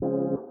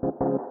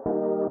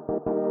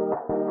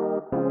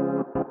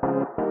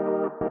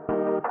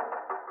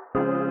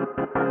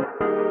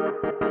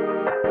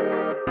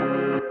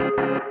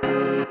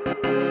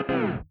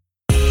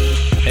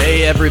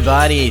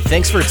everybody.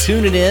 Thanks for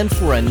tuning in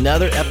for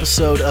another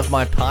episode of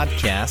my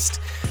podcast.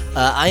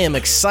 I am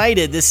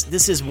excited.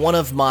 This is one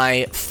of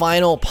my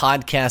final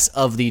podcasts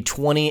of the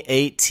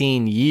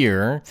 2018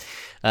 year.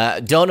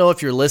 Don't know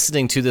if you're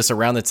listening to this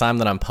around the time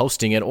that I'm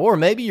posting it, or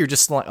maybe you're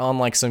just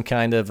on some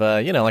kind of,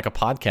 like a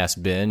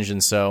podcast binge,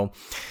 and so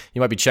you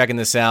might be checking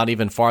this out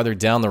even farther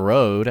down the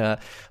road.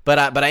 But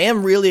I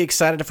am really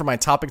excited for my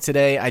topic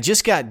today. I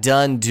just got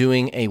done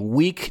doing a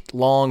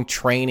week-long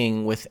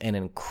training with an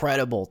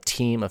incredible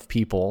team of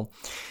people,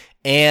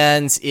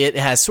 and it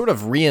has sort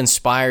of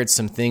re-inspired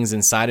some things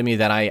inside of me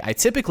that I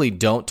typically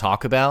don't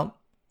talk about.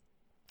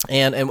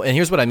 And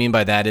here's what I mean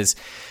by that is,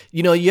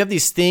 you have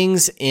these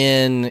things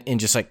in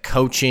just like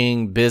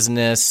coaching,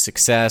 business,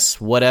 success,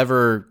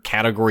 whatever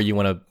category you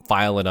want to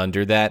file it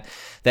under that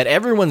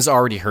everyone's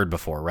already heard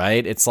before,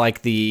 right? It's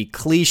like the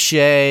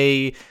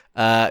cliche.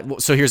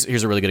 So here's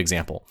a really good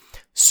example.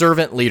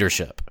 Servant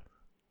leadership.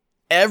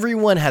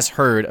 Everyone has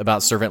heard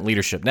about servant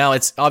leadership. Now,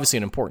 it's obviously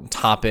an important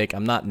topic.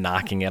 I'm not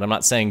knocking it. I'm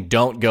not saying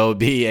don't go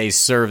be a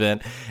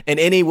servant in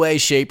any way,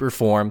 shape, or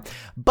form.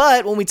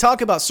 But when we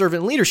talk about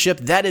servant leadership,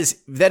 that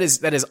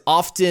is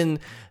often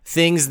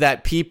things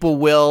that people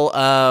will,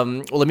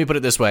 let me put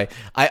it this way.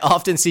 I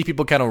often see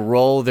people kind of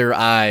roll their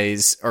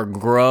eyes or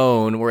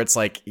groan where it's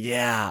like,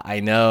 yeah,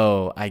 I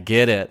know, I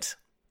get it.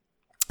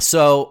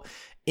 So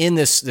in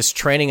this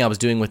training I was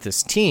doing with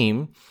this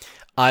team,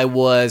 I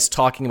was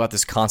talking about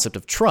this concept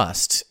of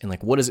trust and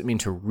like, what does it mean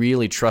to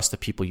really trust the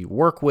people you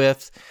work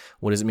with?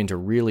 What does it mean to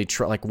really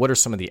trust? Like, what are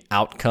some of the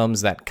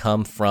outcomes that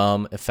come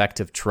from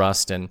effective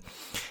trust? And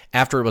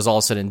after it was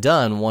all said and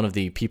done, one of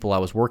the people I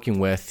was working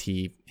with,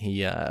 he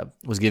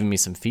was giving me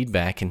some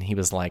feedback, and he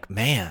was like,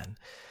 "Man,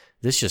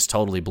 this just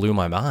totally blew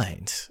my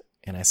mind."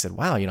 And I said,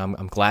 "Wow,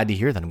 I'm glad to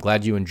hear that. I'm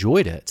glad you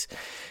enjoyed it."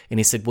 And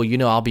he said, "Well,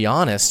 I'll be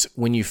honest.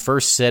 When you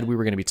first said we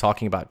were going to be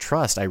talking about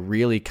trust, I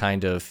really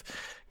kind of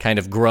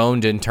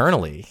groaned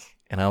internally."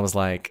 And I was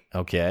like,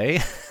 okay,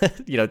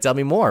 tell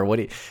me more. What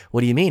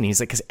do you mean? And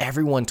he's like, because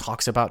everyone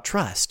talks about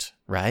trust,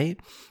 right?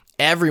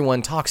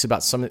 Everyone talks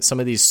about some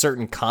of these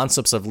certain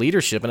concepts of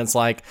leadership. And it's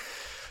like,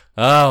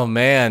 oh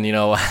man,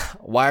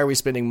 why are we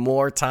spending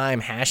more time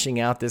hashing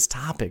out this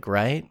topic,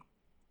 right?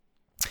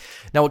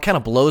 Now, what kind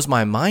of blows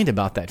my mind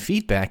about that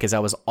feedback is I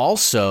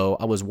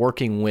was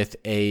working with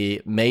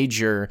a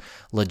major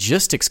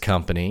logistics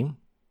company.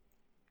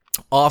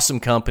 Awesome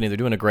company. They're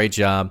doing a great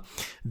job.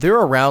 They're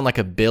around like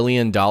 $1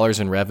 billion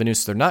in revenue.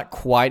 So they're not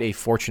quite a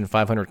Fortune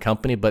 500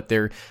 company, but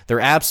they're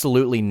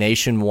absolutely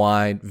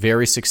nationwide,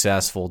 very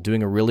successful,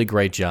 doing a really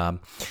great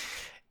job.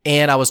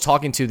 And I was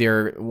talking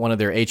to one of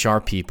their HR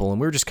people,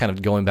 and we were just kind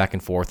of going back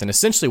and forth. And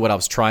essentially what I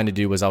was trying to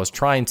do was I was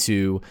trying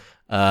to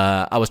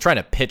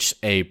pitch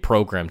a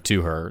program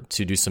to her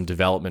to do some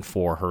development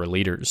for her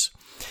leaders.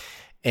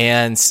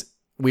 And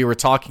we were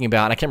talking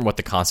about, I can't remember what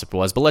the concept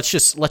was, but let's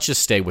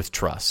just stay with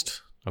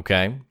trust.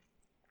 Okay,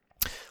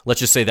 let's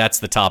just say that's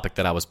the topic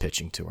that I was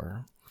pitching to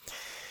her.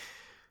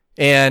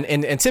 And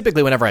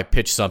typically, whenever I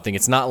pitch something,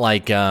 it's not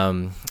like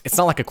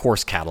a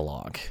course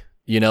catalog.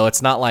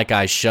 It's not like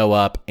I show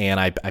up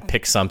and I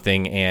pick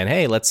something and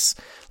hey, let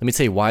me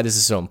tell you why this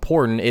is so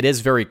important. It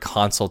is very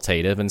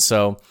consultative, and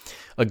so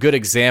a good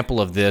example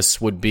of this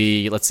would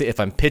be, let's say if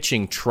I'm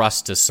pitching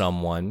trust to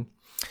someone,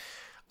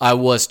 I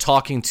was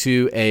talking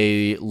to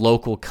a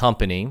local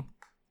company,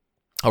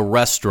 a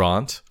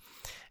restaurant.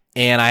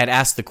 And I had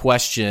asked the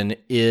question,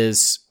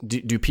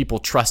 do people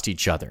trust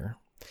each other?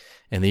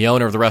 And the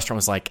owner of the restaurant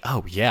was like,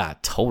 oh yeah,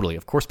 totally.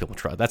 Of course people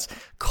trust.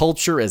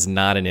 Culture is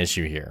not an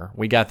issue here.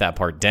 We got that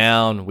part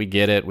down. We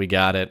get it. We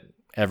got it.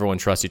 Everyone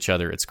trusts each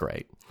other. It's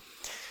great.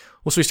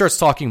 Well, so he starts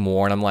talking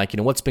more, and I'm like,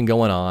 what's been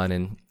going on?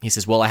 And he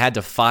says, well, I had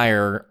to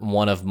fire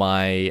one of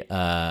my,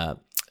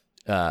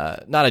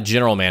 not a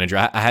general manager.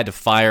 I had to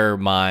fire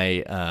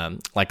my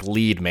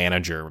lead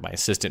manager, my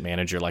assistant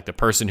manager, like the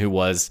person who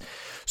was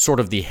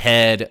sort of the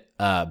head,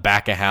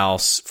 back of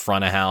house,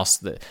 front of house,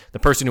 the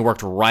person who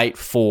worked right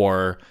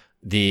for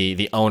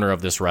the owner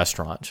of this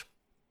restaurant.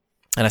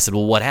 And I said,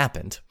 well, what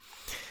happened?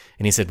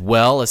 And he said,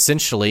 well,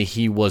 essentially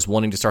he was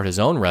wanting to start his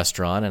own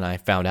restaurant, and I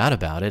found out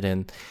about it.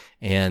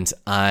 And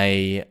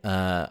I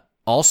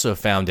also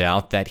found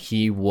out that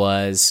he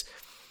was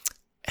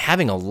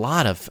having a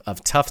lot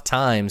of tough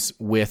times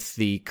with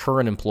the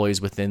current employees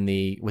within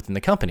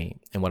the company.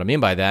 And what I mean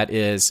by that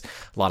is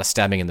a lot of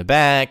stabbing in the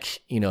back.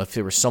 If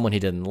there was someone he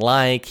didn't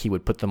like, he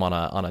would put them on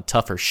a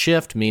tougher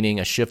shift,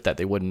 meaning a shift that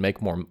they wouldn't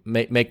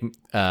make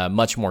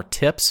much more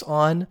tips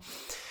on.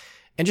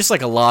 And just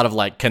like a lot of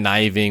like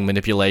conniving,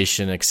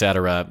 manipulation,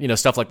 etc.,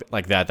 stuff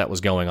like that was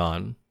going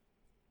on.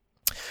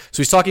 So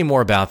he's talking more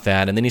about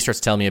that, and then he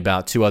starts telling me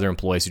about two other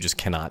employees who just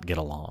cannot get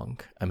along.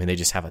 I mean, they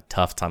just have a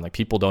tough time. Like,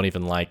 people don't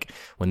even like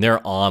when they're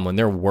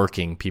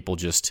working, people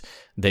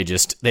they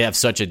have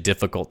such a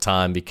difficult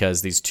time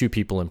because these two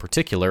people in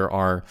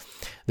particular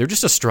they're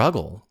just a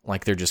struggle.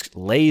 Like, they're just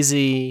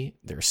lazy,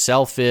 they're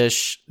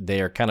selfish,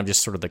 they are kind of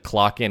just sort of the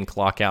clock in,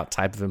 clock out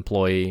type of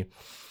employee.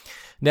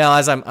 Now,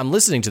 as I'm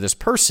listening to this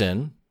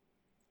person,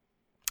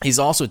 he's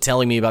also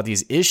telling me about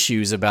these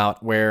issues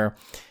about where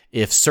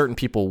if certain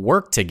people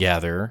work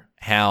together,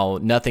 how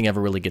nothing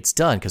ever really gets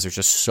done because there's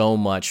just so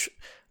much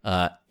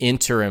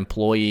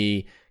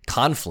inter-employee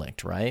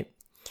conflict, right?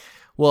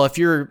 Well, if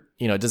you're,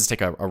 it doesn't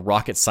take a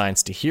rocket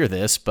science to hear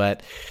this,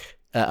 but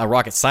a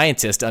rocket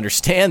scientist to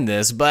understand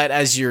this. But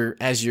as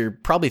you're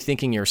probably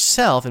thinking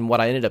yourself, and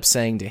what I ended up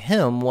saying to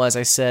him was,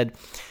 I said,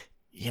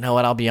 you know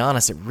what? I'll be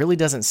honest. It really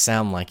doesn't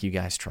sound like you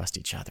guys trust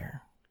each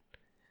other,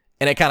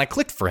 and it kind of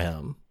clicked for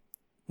him,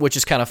 which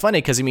is kind of funny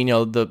because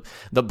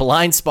the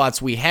blind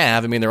spots we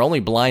have, they're only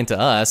blind to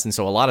us, and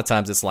so a lot of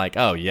times it's like,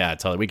 oh yeah,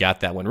 totally, we got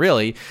that one.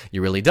 Really,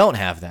 you really don't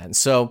have that. And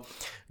so,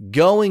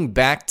 going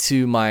back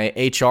to my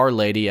HR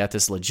lady at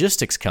this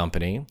logistics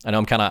company, I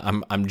know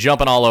I'm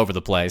jumping all over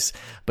the place,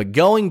 but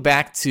going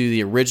back to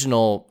the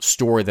original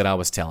story that I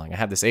was telling, I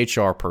have this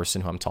HR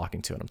person who I'm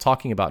talking to, and I'm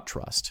talking about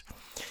trust.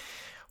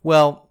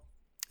 Well,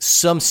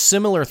 some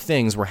similar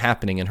things were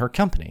happening in her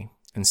company.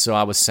 And so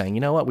I was saying, you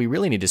know what, we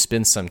really need to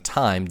spend some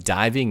time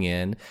diving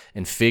in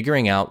and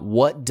figuring out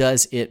what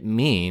does it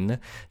mean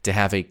to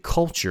have a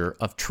culture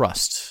of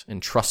trust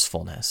and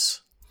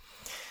trustfulness.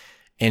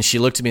 And she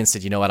looked at me and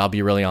said, you know what, I'll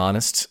be really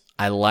honest.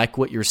 I like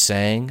what you're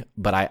saying,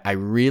 but I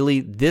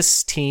really,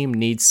 this team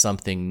needs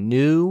something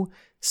new,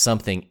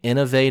 something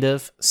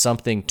innovative,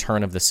 something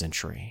turn of the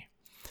century,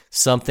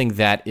 something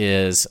that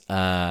is,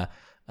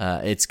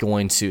 it's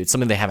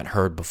something they haven't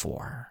heard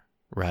before,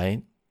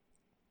 right?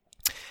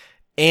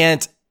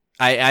 And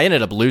I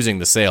ended up losing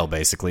the sale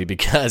basically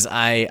because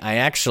I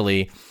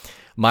actually,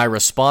 my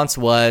response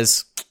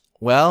was,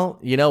 well,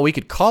 we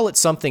could call it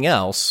something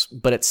else,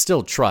 but it's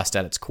still trust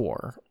at its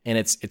core. And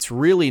it's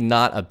really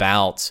not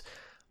about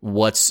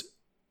what's,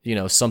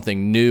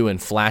 something new and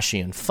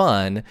flashy and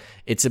fun.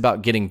 It's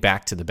about getting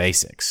back to the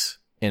basics.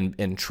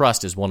 And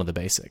trust is one of the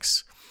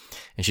basics.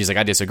 And she's like,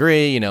 I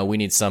disagree. We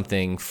need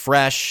something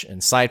fresh,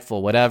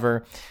 insightful,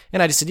 whatever.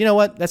 And I just said, you know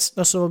what? That's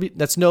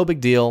no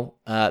big deal.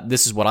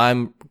 This is what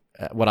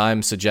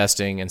I'm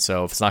suggesting. And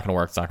so if it's not going to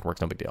work, it's not going to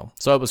work. No big deal.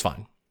 So it was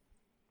fine.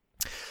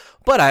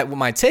 But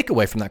my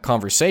takeaway from that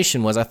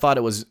conversation was I thought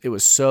it was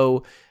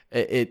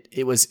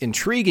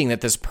intriguing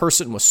that this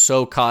person was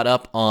so caught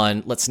up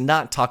on, let's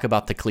not talk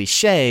about the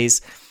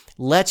cliches.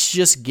 Let's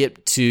just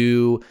get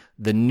to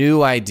the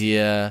new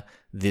idea,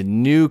 the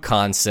new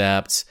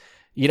concept,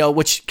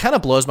 which kind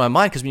of blows my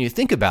mind because when you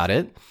think about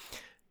it,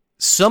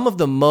 some of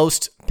the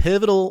most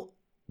pivotal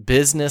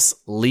business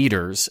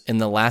leaders in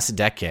the last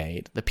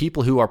decade, the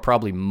people who are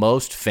probably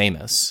most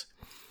famous,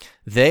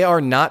 they are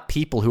not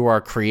people who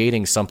are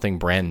creating something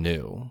brand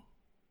new.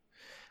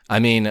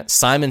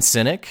 Simon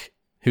Sinek,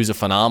 who's a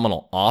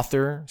phenomenal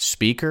author,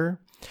 speaker,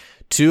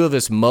 two of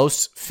his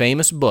most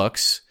famous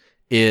books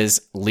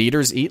is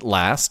Leaders Eat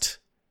Last.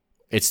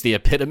 It's the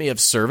epitome of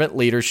servant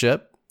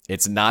leadership.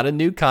 It's not a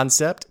new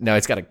concept. No,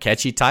 it's got a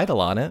catchy title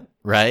on it,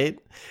 right?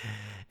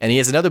 And he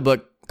has another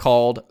book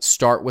called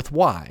Start With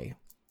Why,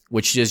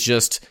 which is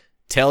just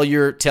tell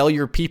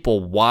your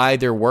people why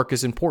their work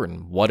is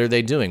important. What are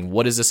they doing?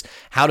 What is this?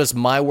 How does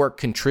my work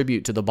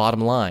contribute to the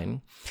bottom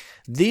line?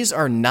 These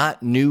are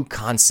not new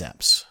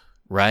concepts,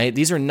 right?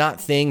 These are not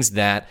things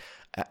that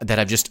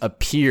have just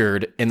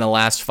appeared in the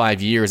last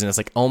 5 years. And it's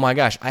like, oh my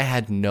gosh, I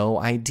had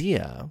no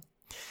idea.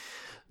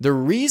 The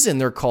reason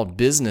they're called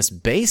business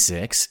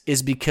basics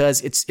is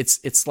because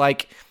it's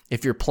like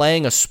if you're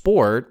playing a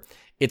sport,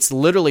 it's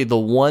literally the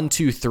 1,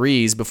 2,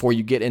 3s before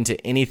you get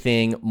into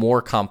anything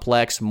more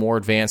complex, more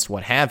advanced,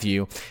 what have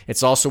you.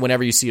 It's also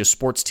whenever you see a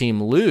sports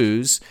team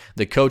lose,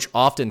 the coach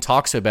often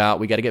talks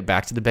about, we got to get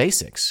back to the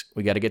basics.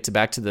 We got to get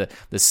back to the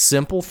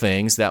simple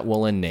things that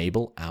will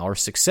enable our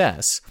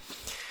success.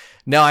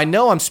 Now, I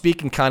know I'm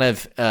speaking kind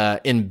of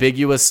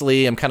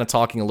ambiguously. I'm kind of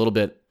talking a little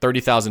bit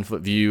 30,000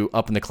 foot view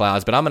up in the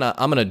clouds, but I'm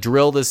gonna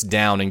drill this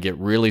down and get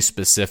really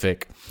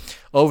specific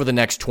over the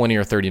next 20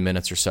 or 30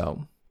 minutes or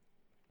so.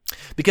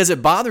 Because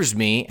it bothers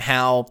me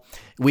how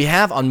we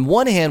have, on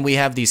one hand, we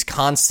have these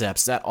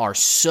concepts that are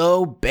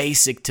so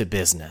basic to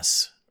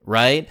business,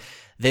 right?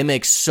 They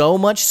make so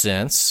much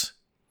sense.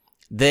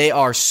 They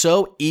are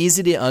so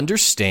easy to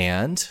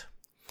understand.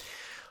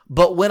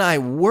 But when I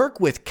work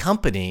with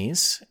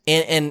companies,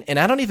 and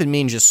I don't even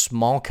mean just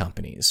small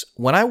companies,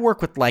 when I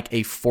work with like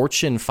a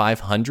Fortune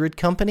 500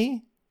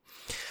 company,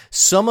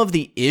 some of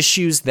the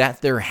issues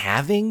that they're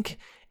having,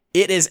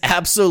 it is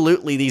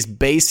absolutely these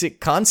basic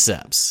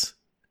concepts.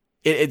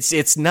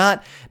 It's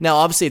not, now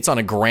obviously it's on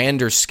a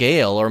grander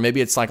scale, or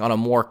maybe it's like on a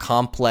more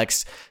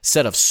complex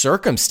set of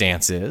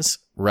circumstances,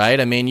 right?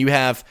 I mean, you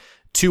have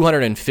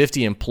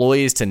 250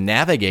 employees to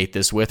navigate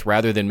this with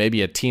rather than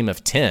maybe a team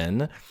of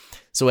 10.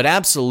 So it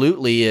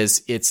absolutely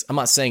is, I'm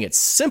not saying it's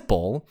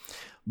simple,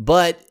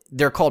 but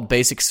they're called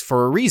basics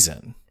for a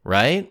reason,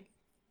 right?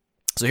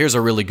 So here's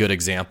a really good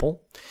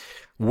example.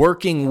 I was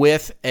working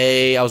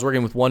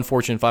with one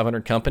Fortune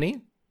 500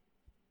 company.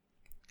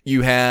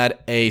 You had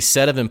a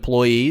set of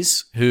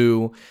employees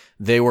who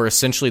they were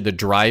essentially the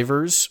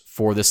drivers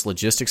for this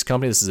logistics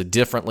company. This is a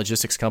different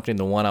logistics company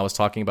than the one I was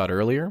talking about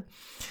earlier.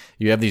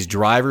 You have these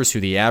drivers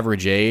who the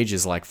average age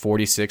is like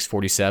 46,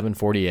 47,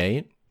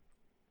 48.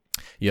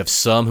 You have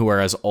some who are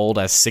as old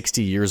as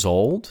 60 years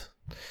old.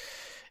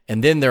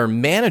 And then their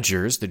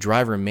managers, the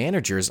driver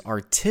managers,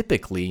 are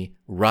typically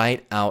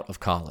right out of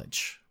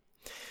college.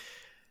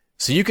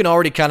 So you can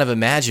already kind of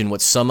imagine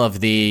what some of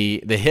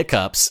the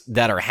hiccups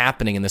that are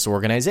happening in this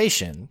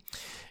organization.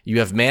 You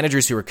have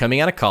managers who are coming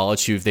out of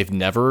college who they've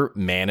never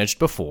managed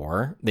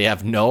before. They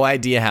have no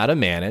idea how to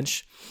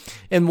manage.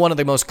 And one of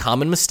the most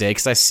common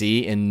mistakes I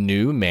see in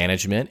new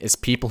management is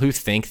people who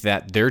think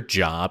that their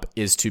job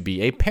is to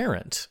be a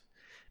parent.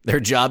 Their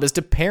job is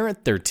to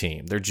parent their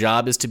team. Their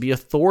job is to be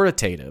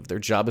authoritative. Their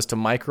job is to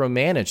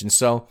micromanage. And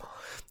so,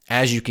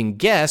 as you can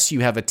guess, you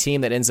have a team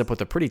that ends up with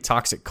a pretty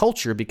toxic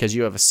culture because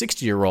you have a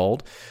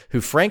 60-year-old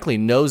who frankly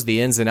knows the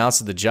ins and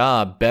outs of the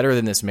job better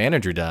than this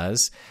manager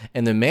does.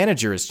 And the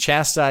manager is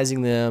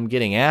chastising them,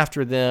 getting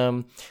after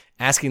them,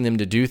 asking them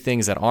to do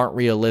things that aren't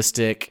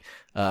realistic.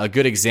 A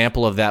good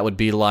example of that would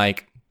be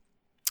like,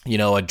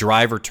 a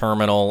driver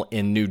terminal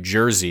in New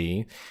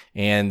Jersey,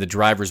 and the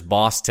driver's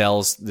boss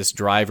tells this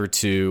driver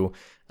to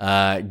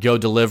go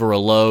deliver a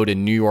load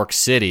in New York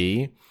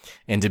City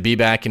and to be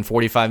back in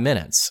 45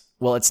 minutes.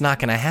 Well, it's not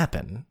going to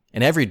happen.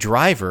 And every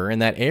driver in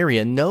that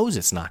area knows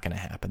it's not going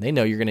to happen. They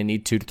know you're going to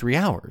need 2 to 3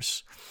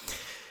 hours.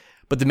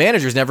 But the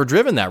manager's never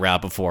driven that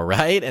route before,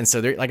 right? And so,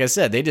 like I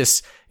said,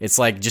 it's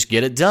like, just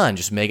get it done.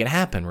 Just make it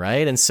happen,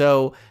 right? And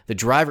so the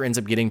driver ends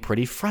up getting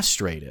pretty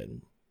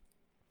frustrated.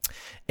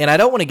 And I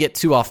don't want to get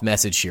too off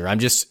message here.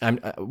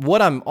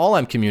 All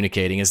I'm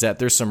communicating is that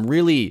there's some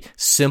really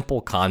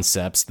simple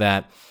concepts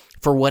that,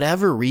 for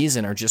whatever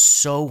reason, are just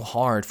so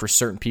hard for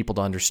certain people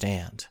to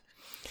understand.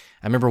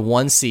 I remember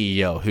one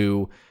CEO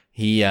who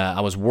I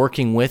was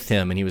working with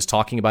him, and he was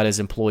talking about his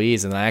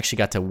employees, and I actually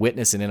got to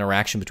witness an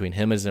interaction between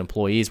him and his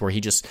employees where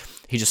he just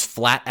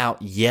flat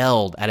out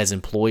yelled at his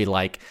employee.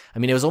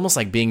 It was almost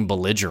like being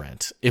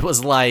belligerent. It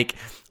was like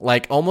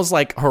almost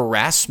like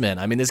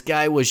harassment. This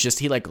guy was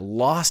he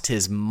lost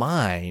his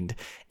mind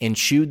and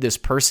chewed this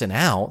person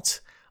out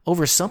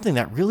over something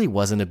that really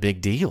wasn't a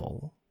big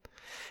deal.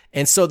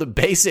 And so the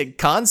basic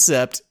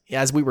concept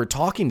as we were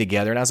talking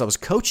together and as I was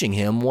coaching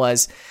him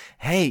was,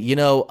 hey,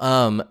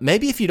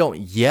 maybe if you don't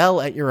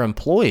yell at your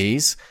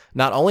employees,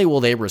 not only will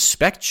they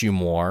respect you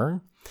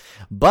more,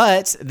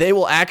 but they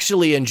will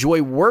actually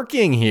enjoy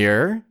working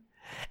here.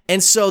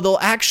 And so they'll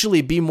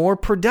actually be more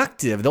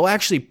productive. They'll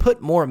actually put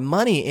more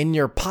money in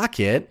your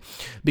pocket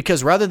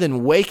because rather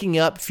than waking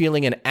up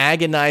feeling an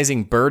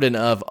agonizing burden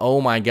of,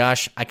 oh my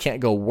gosh, I can't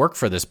go work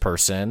for this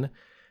person.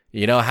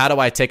 How do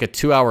I take a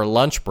 2-hour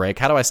lunch break?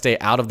 How do I stay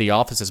out of the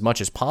office as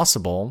much as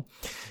possible?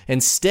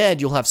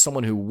 Instead, you'll have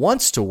someone who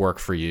wants to work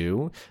for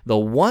you.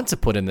 They'll want to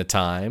put in the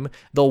time.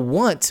 They'll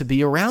want to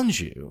be around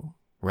you,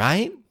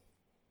 right?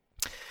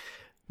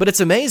 But it's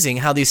amazing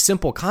how these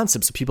simple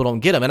concepts, people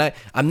don't get them. And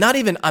I'm not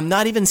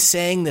even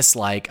saying this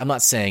I'm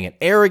not saying it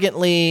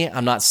arrogantly.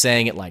 I'm not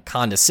saying it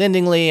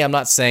condescendingly. I'm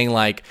not saying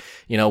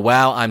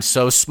wow, I'm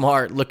so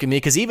smart. Look at me.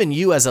 Because even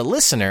you as a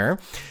listener,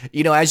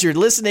 as you're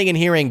listening and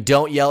hearing,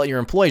 don't yell at your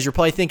employees, you're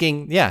probably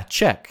thinking, yeah,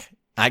 check.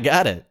 I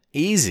got it.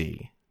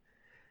 Easy.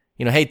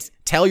 Hey,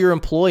 tell your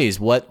employees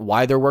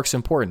why their work's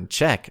important.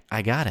 Check.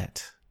 I got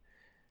it.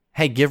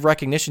 Hey, give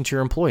recognition to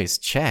your employees.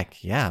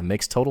 Check. Yeah,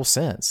 makes total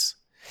sense.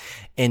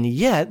 And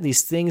yet,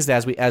 these things,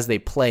 as they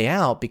play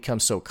out, become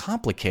so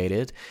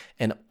complicated,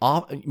 and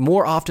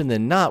more often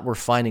than not, we're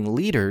finding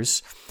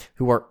leaders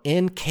who are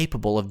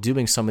incapable of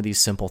doing some of these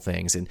simple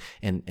things.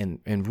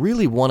 And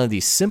really, one of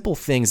these simple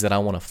things that I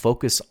want to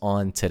focus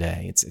on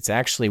today,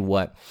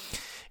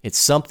 it's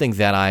something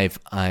that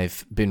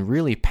I've been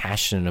really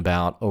passionate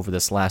about over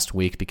this last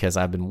week because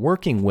I've been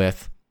working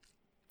with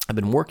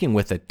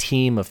a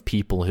team of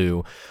people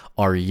who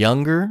are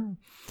younger,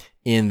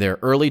 in their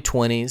early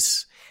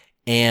 20s.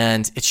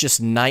 And it's just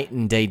night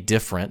and day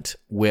different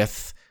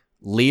with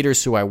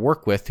leaders who I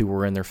work with who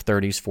were in their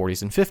 30s,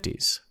 40s, and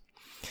 50s.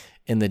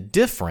 And the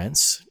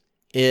difference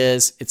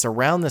is it's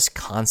around this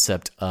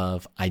concept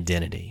of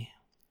identity.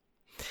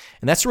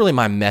 And that's really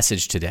my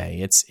message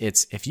today. It's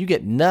if you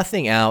get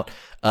nothing out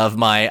of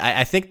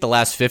I think the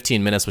last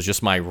 15 minutes was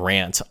just my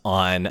rant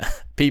on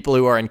people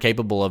who are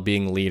incapable of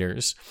being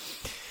leaders.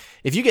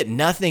 If you get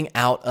nothing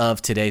out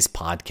of today's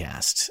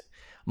podcast,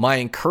 my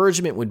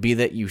encouragement would be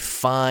that you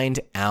find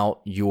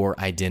out your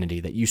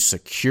identity, that you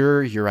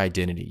secure your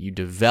identity, you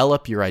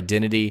develop your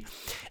identity.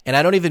 And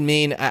I don't even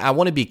mean, I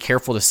want to be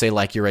careful to say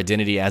your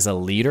identity as a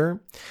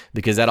leader,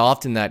 because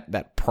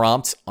that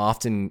prompt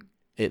often,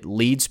 it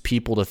leads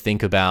people to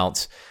think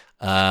about,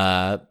 who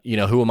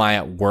am I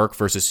at work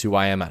versus who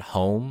I am at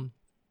home.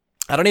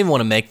 I don't even want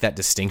to make that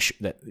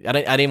distinction.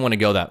 I didn't want to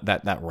go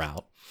that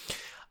route.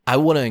 I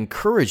want to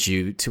encourage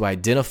you to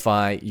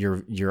identify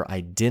your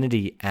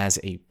identity as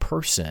a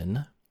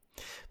person,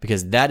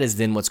 because that is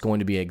then what's going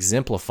to be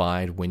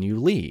exemplified when you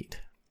lead.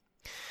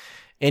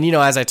 And,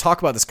 as I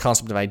talk about this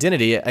concept of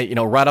identity,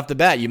 right off the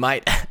bat,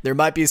 there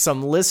might be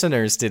some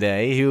listeners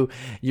today who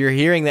you're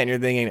hearing that and you're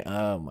thinking,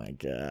 oh my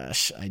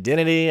gosh,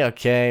 identity.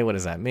 Okay. What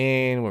does that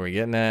mean? What are we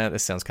getting at?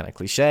 This sounds kind of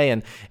cliche.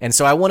 And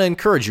so I want to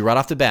encourage you right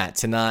off the bat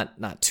to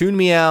not tune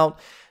me out,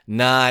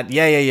 Not,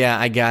 yeah,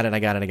 I got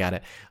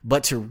it.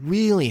 But to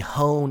really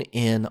hone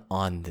in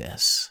on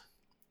this.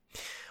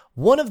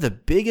 One of the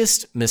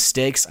biggest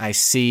mistakes I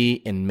see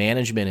in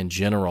management in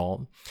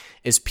general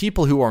is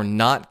people who are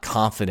not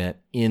confident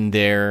in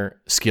their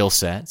skill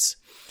sets.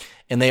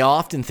 And they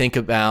often think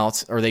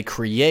about, or they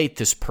create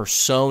this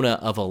persona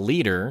of a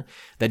leader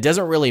that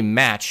doesn't really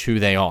match who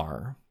they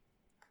are.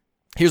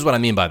 Here's what I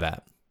mean by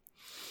that.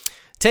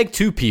 Take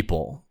two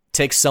people.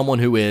 Take someone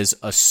who is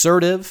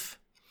assertive,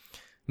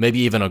 maybe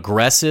even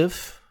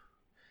aggressive,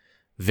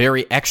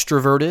 very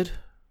extroverted,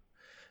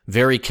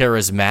 very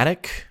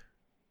charismatic,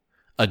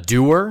 a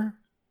doer,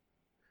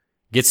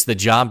 gets the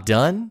job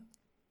done.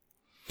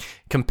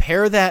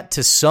 Compare that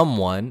to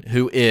someone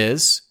who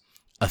is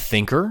a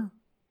thinker,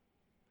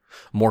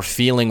 more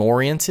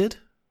feeling-oriented,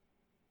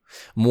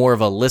 more of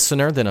a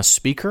listener than a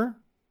speaker,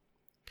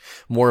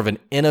 more of an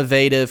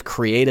innovative,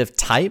 creative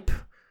type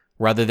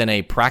rather than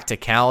a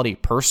practicality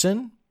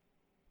person,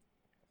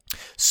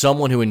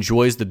 someone who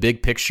enjoys the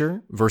big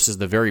picture versus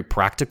the very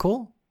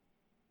practical.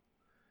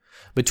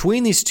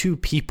 Between these two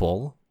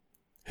people,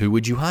 who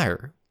would you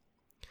hire?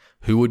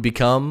 Who would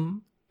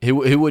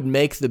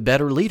make the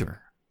better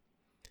leader?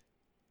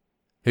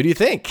 Who do you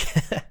think?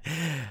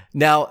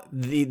 Now,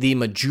 the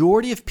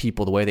majority of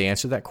people, the way they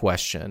answer that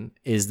question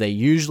is they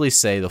usually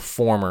say the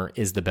former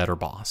is the better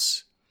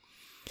boss.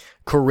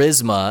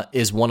 Charisma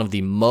is one of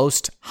the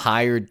most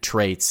hired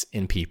traits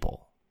in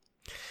people.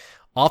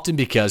 Often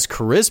because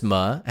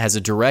charisma has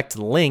a direct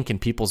link in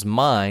people's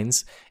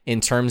minds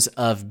in terms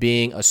of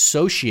being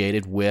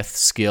associated with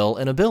skill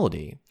and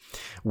ability.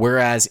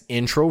 Whereas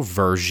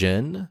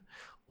introversion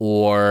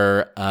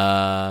or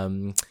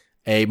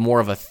a more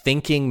of a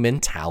thinking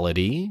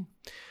mentality,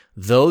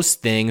 those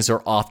things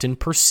are often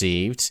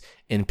perceived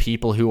in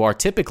people who are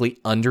typically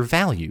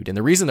undervalued. And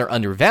the reason they're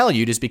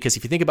undervalued is because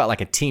if you think about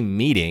like a team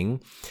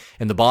meeting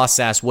and the boss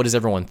asks, what does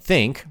everyone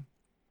think?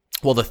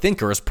 Well, the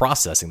thinker is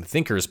processing. The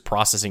thinker is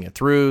processing it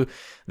through.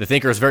 The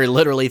thinker is very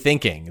literally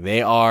thinking.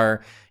 They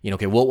are,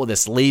 okay, what will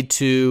this lead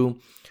to?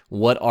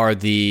 What are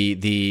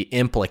the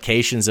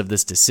implications of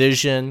this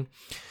decision?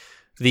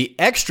 The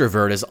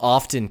extrovert is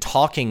often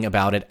talking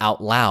about it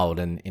out loud,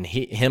 and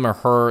him or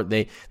her,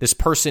 this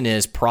person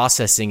is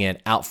processing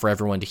it out for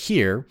everyone to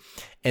hear.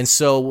 And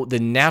so the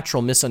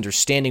natural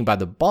misunderstanding by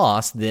the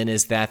boss then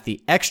is that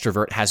the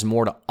extrovert has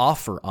more to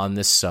offer on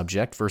this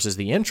subject versus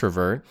the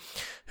introvert,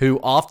 who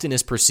often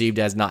is perceived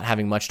as not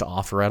having much to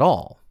offer at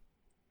all.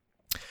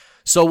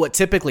 So what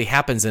typically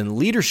happens in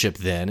leadership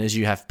then is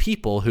you have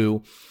people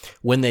who,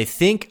 when they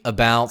think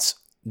about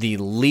the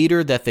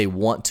leader that they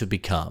want to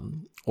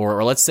become,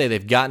 or let's say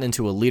they've gotten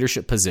into a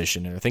leadership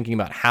position and they're thinking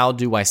about how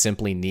do I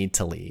simply need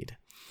to lead,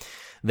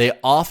 they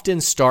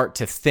often start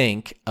to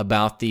think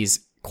about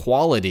these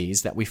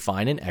qualities that we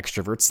find in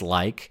extroverts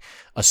like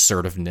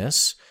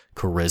assertiveness,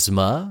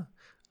 charisma,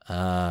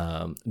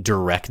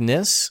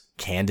 directness,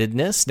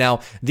 candidness. Now,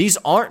 these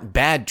aren't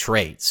bad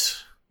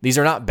traits. These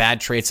are not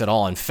bad traits at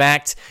all. In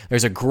fact,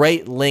 there's a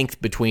great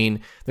link between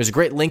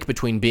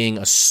being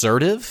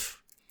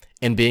assertive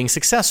and being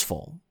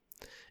successful.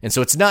 And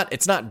so it's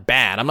not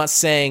bad. I'm not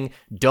saying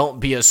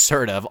don't be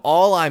assertive.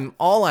 All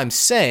I'm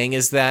saying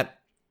is that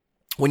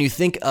when you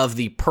think of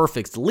the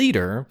perfect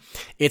leader,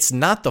 it's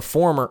not the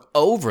former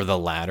over the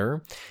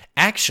latter.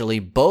 Actually,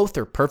 both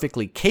are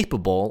perfectly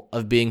capable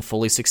of being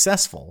fully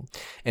successful.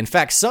 In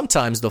fact,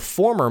 sometimes the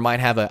former might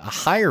have a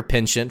higher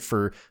penchant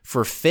for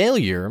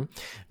failure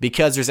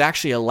because there's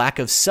actually a lack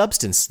of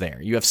substance there.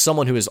 You have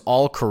someone who is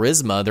all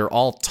charisma, they're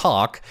all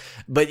talk,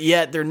 but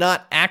yet they're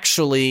not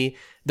actually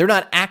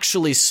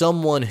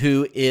someone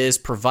who is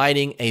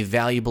providing a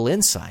valuable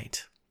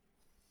insight.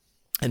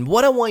 And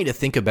what I want you to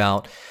think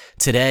about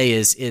today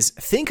is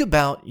think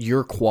about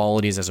your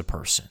qualities as a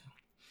person.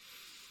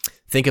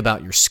 Think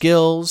about your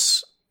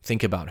skills.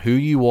 Think about who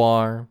you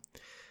are.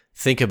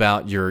 Think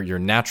about your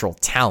natural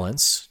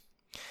talents.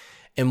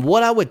 And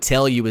what I would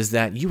tell you is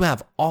that you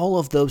have all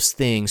of those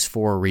things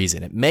for a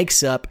reason. It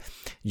makes up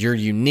your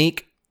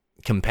unique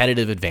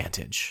competitive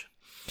advantage.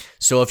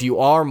 So if you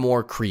are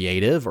more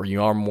creative or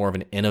you are more of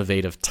an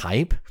innovative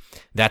type,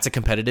 that's a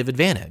competitive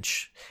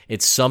advantage.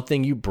 It's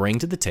something you bring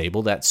to the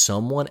table that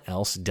someone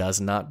else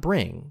does not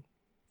bring.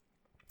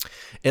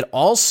 It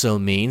also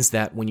means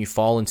that when you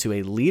fall into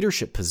a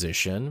leadership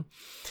position,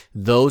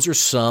 those are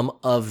some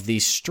of the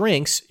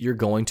strengths you're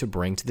going to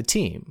bring to the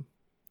team,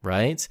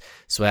 right?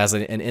 So as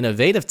an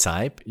innovative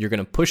type, you're going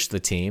to push the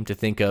team to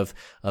think of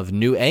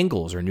new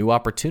angles or new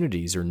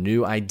opportunities or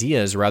new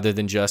ideas rather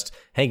than just,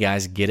 hey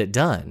guys, get it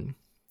done.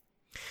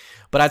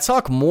 But I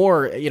talk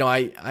more,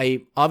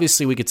 I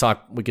obviously we could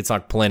talk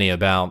plenty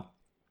about,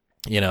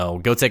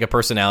 go take a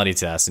personality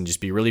test and just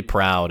be really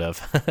proud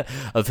of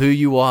of who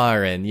you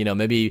are, and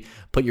maybe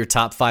put your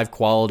top 5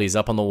 qualities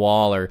up on the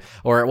wall,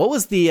 or what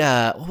was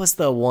the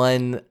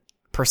one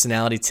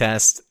personality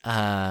test?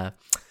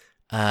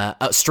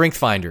 Strength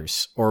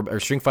Finders or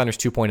Strength Finders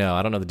 2.0.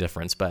 I don't know the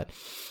difference, but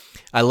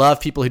I love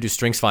people who do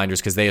strengths finders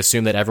because they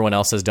assume that everyone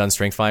else has done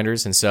strength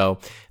finders. And so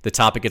the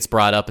topic gets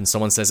brought up and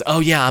someone says, oh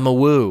yeah, I'm a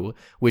woo,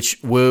 which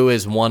woo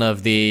is one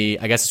of the,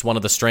 I guess it's one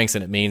of the strengths.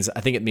 And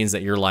I think it means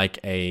that you're like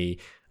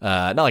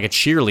not like a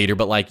cheerleader,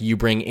 but like you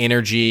bring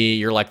energy.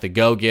 You're like the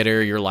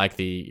go-getter. You're like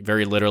the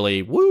very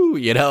literally woo,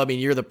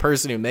 you're the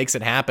person who makes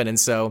it happen. And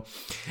so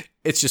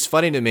it's just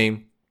funny to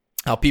me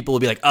how people will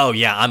be like, oh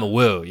yeah, I'm a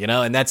woo,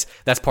 and that's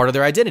part of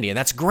their identity, and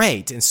that's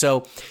great. And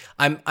so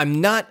I'm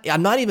not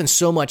even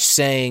so much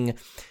saying,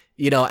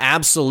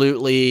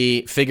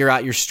 absolutely figure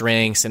out your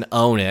strengths and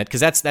own it,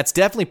 because that's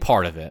definitely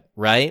part of it,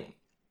 right?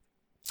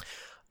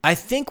 I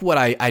think what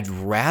I'd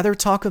rather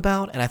talk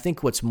about, and I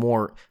think what's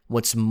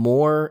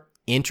more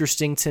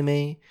interesting to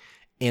me,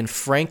 and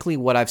frankly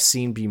what I've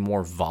seen be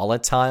more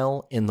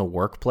volatile in the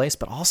workplace,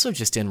 but also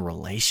just in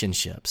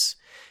relationships,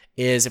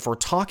 is if we're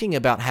talking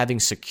about having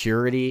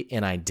security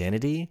and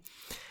identity,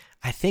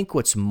 I think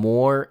what's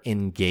more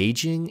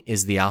engaging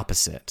is the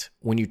opposite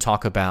when you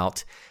talk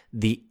about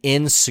the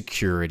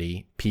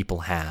insecurity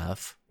people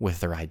have with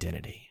their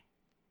identity.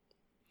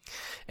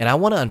 And I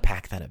want to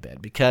unpack that a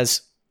bit,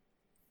 because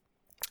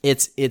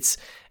it's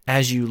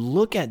as you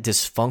look at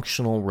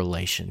dysfunctional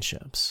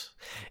relationships,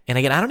 and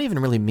again, I don't even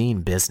really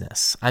mean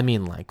business. I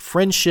mean like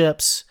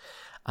friendships.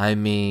 I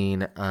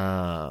mean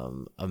a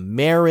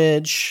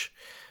marriage.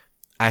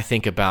 I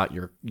think about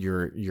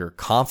your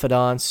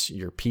confidants,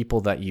 your people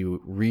that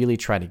you really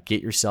try to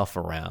get yourself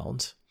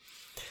around.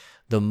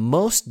 The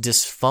most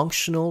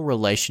dysfunctional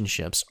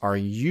relationships are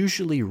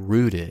usually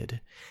rooted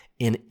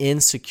in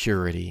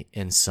insecurity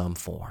in some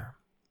form.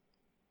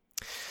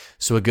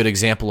 So a good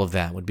example of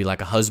that would be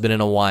like a husband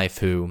and a wife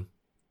who,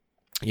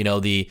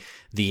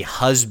 the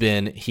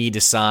husband, he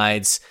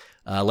decides,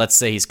 let's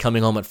say he's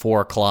coming home at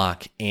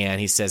 4:00 and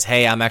he says,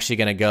 hey, I'm actually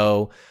going to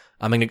go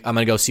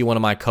see one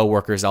of my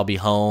coworkers. I'll be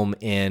home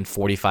in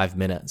 45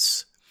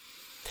 minutes.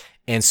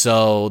 And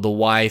so the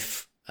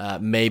wife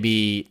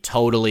maybe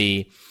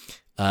totally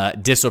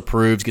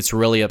disapproves, gets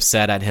really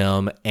upset at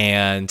him,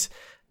 and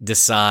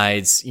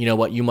decides, you know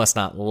what, you must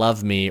not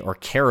love me or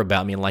care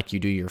about me like you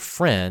do your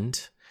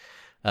friend.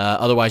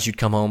 Otherwise, you'd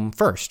come home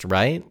first,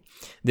 right?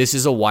 This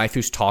is a wife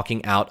who's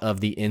talking out of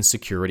the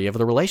insecurity of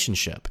the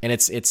relationship. And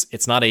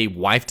it's not a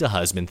wife to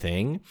husband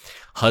thing.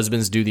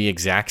 Husbands do the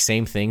exact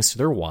same things to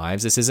their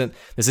wives. This isn't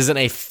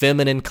a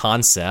feminine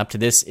concept.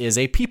 This is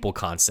a people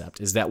concept,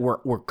 is that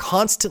we're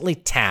constantly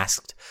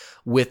tasked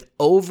with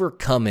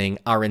overcoming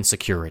our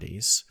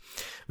insecurities.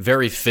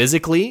 Very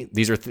physically,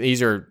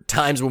 these are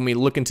times when we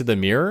look into the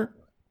mirror,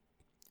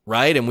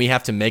 right? And we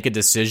have to make a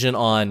decision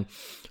on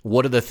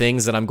what are the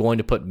things that I'm going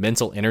to put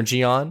mental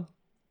energy on,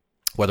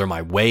 whether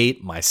my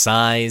weight, my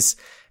size,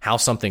 how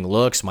something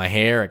looks, my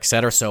hair,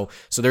 etc. So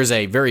there's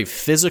a very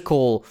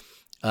physical,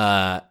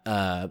 what's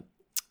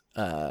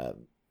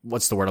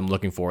the word I'm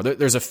looking for?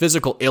 There's a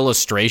physical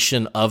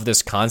illustration of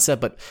this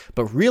concept,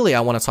 but really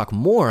I want to talk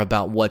more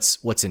about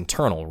what's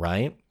internal,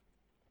 right?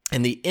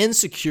 And the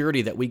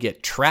insecurity that we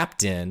get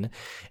trapped in,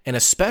 and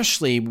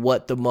especially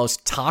what the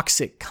most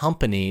toxic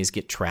companies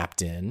get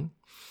trapped in,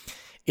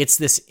 it's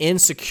this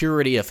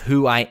insecurity of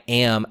who I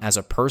am as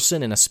a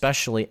person and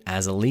especially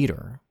as a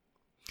leader.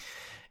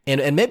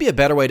 And maybe a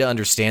better way to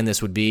understand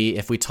this would be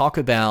if we talk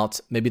about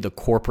maybe the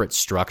corporate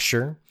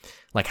structure,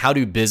 like how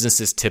do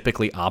businesses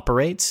typically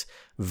operate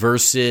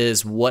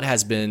versus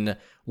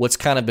what's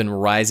kind of been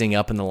rising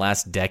up in the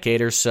last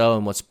decade or so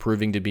and what's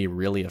proving to be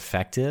really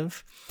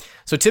effective.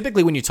 So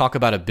typically when you talk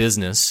about a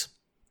business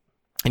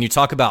and you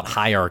talk about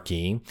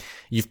hierarchy,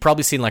 you've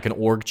probably seen like an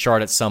org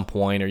chart at some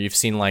point, or you've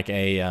seen like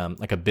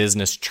a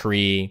business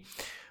tree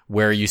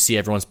where you see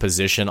everyone's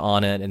position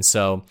on it. And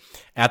so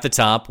at the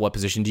top, what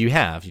position do you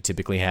have? You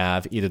typically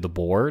have either the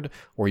board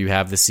or you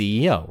have the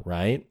CEO,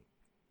 right?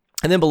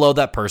 And then below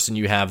that person,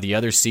 you have the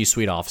other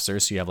C-suite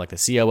officers. So you have like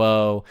the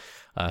COO.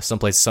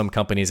 Some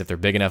companies, if they're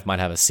big enough, might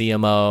have a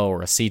CMO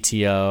or a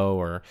CTO,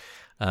 or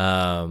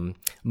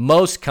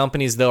most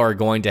companies, though, are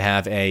going to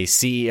have a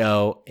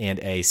CEO and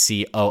a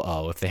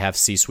COO if they have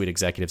C-suite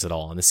executives at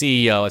all. And the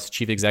CEO is the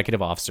chief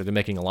executive officer. They're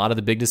making a lot of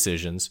the big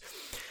decisions.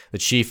 The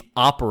chief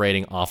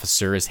operating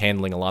officer is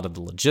handling a lot of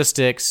the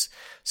logistics.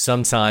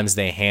 Sometimes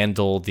they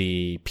handle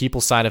the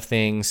people side of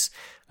things,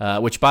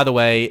 which, by the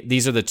way,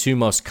 these are the two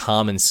most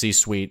common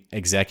C-suite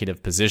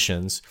executive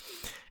positions.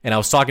 And I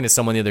was talking to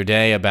someone the other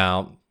day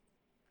about,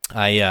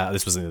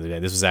 this wasn't the other day,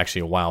 this was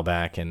actually a while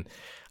back, and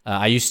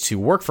I used to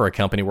work for a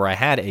company where I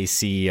had a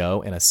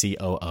CEO and a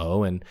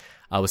COO, and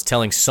I was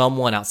telling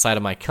someone outside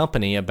of my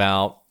company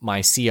about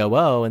my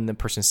COO, and the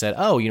person said,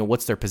 oh,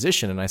 what's their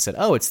position? And I said,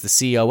 oh, it's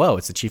the COO,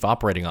 it's the chief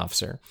operating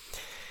officer.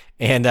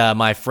 And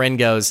my friend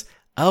goes,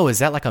 oh, is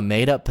that like a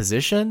made-up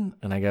position?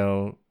 And I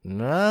go,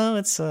 no,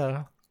 it's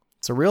a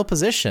real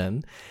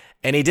position.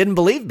 And he didn't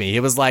believe me. He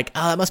was like,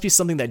 oh, it must be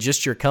something that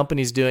just your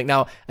company's doing.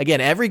 Now,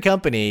 again, every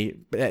company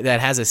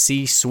that has a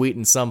C-suite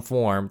in some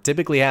form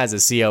typically has a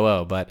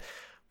COO, but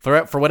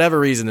for whatever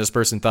reason, this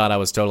person thought I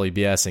was totally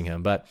BSing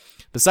him. But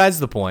besides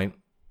the point,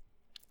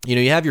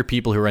 you have your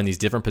people who are in these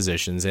different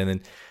positions, and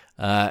then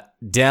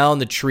down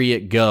the tree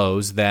it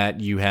goes that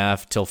you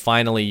have till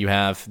finally you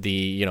have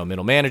the,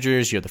 middle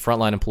managers, you have the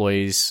frontline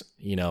employees,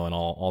 and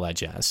all that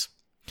jazz.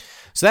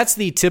 So that's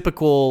the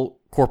typical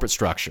corporate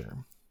structure.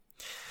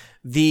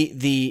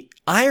 The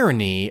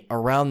irony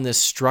around this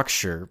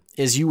structure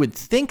is you would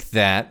think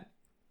that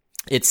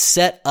it's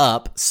set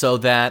up so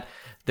that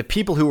the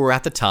people who are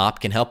at the top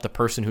can help the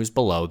person who's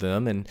below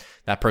them, and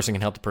that person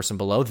can help the person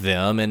below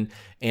them, and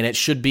it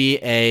should be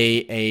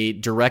a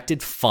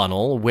directed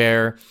funnel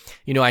where,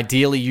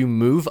 ideally you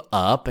move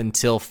up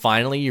until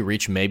finally you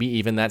reach maybe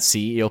even that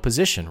CEO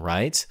position,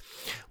 right?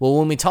 Well,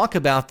 when we talk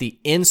about the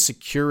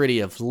insecurity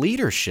of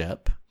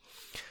leadership,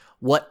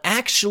 what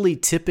actually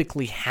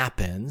typically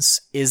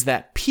happens is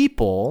that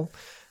people,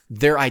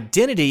 their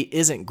identity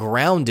isn't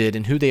grounded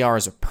in who they are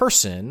as a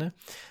person.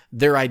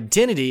 Their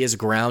identity is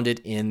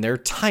grounded in their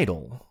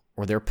title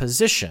or their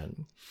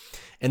position.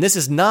 And this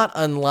is not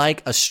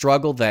unlike a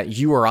struggle that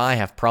you or I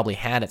have probably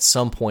had at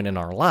some point in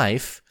our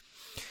life.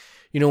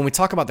 When we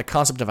talk about the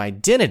concept of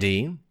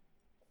identity,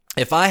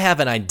 if I have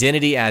an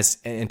identity as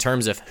in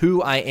terms of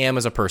who I am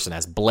as a person,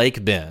 as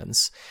Blake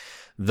Benz,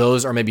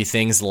 those are maybe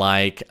things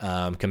like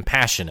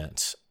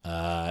compassionate,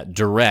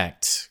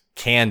 direct,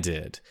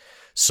 candid,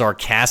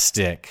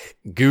 sarcastic,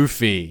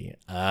 goofy.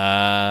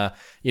 I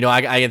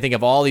can think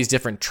of all these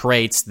different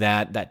traits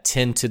that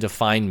tend to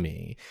define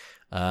me.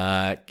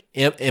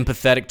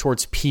 Empathetic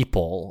towards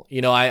people.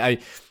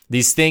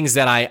 These things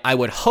that I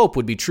would hope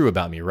would be true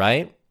about me,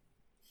 right?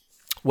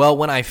 Well,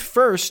 when I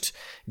first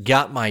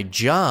got my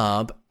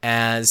job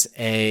as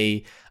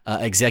a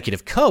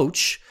executive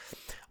coach,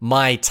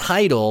 my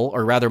title,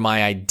 or rather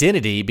my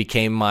identity,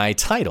 became my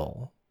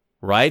title,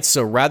 right?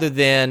 So rather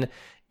than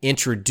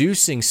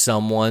introducing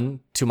someone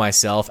to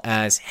myself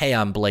as, hey,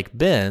 I'm Blake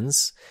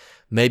Benz,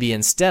 maybe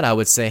instead I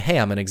would say, hey,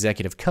 I'm an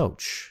executive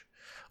coach,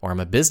 or I'm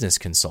a business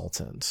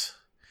consultant.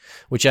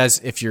 Which,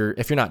 as if you're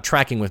not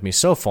tracking with me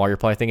so far, you're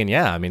probably thinking,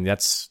 yeah, I mean,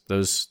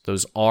 those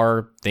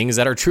are things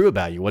that are true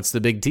about you. What's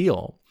the big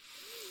deal?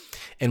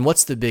 And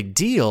what's the big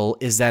deal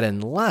is that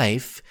in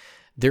life,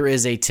 there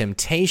is a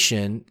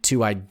temptation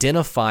to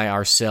identify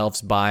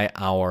ourselves by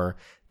our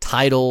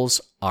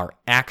titles, our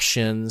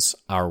actions,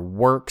 our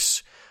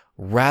works,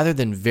 rather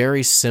than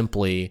very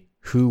simply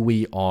who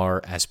we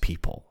are as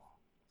people.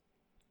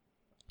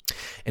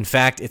 In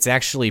fact, it's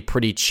actually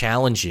pretty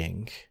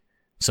challenging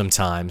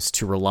sometimes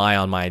to rely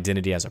on my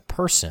identity as a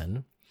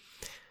person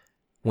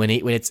when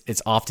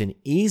it's often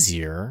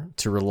easier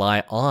to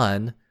rely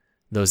on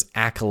those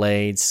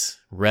accolades,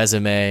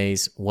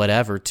 resumes,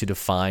 whatever, to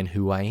define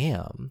who I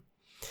am.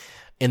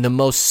 In the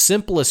most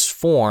simplest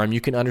form, you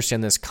can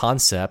understand this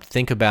concept.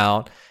 Think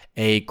about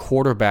a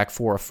quarterback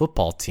for a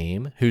football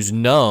team who's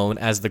known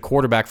as the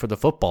quarterback for the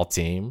football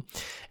team,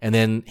 and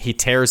then he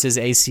tears his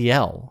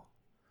ACL,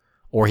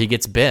 or he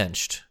gets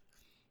benched,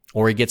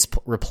 or he gets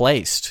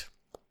replaced.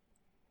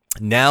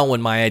 Now,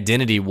 when my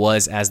identity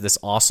was as this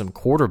awesome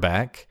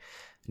quarterback,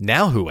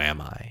 now who am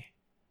I?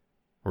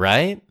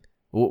 Right?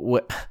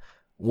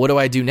 What do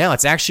I do now?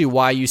 It's actually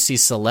why you see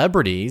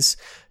celebrities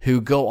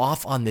who go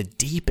off on the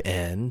deep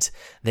end.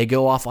 They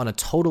go off on a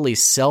totally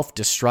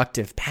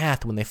self-destructive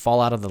path when they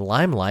fall out of the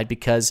limelight,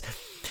 because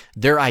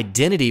their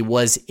identity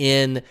was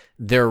in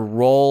their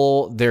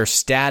role, their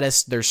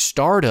status, their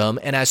stardom,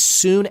 and as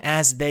soon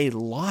as they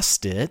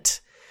lost it,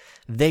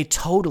 they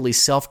totally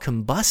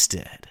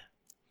self-combusted.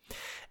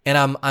 And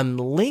I'm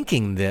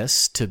linking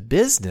this to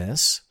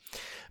business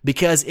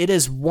because it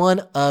is one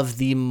of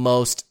the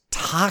most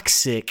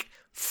toxic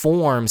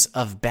forms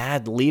of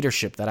bad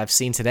leadership that I've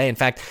seen today. In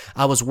fact,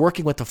 I was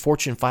working with a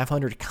Fortune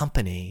 500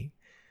 company,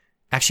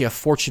 actually a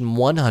Fortune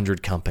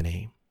 100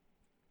 company,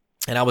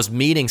 and I was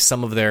meeting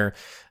some of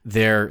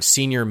their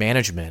senior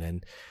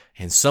management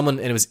and someone,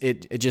 and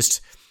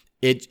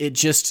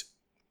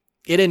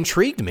it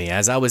intrigued me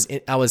as I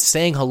was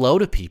saying hello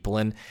to people,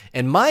 and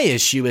my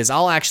issue is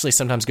I'll actually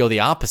sometimes go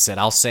the opposite.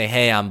 I'll say,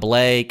 hey, I'm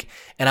Blake,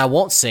 and I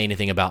won't say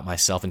anything about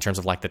myself in terms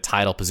of like the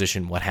title,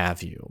 position, what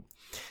have you.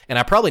 And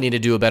I probably need to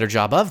do a better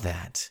job of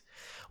that.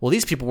 Well,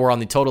 these people were on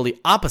the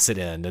totally opposite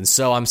end. And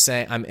so I'm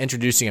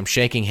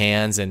shaking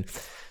hands, and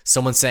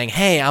someone's saying,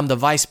 hey, I'm the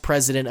vice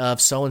president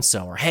of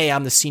so-and-so, or hey,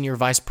 I'm the senior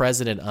vice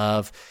president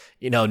of,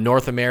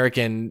 North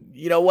American,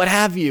 what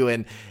have you.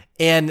 And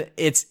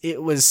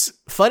it was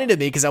funny to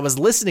me because I was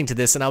listening to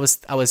this and I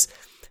was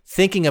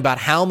thinking about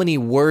how many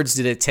words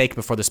did it take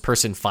before this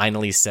person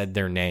finally said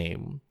their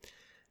name.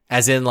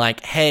 As in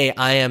like, hey,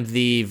 I am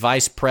the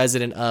vice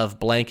president of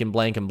blank and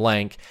blank and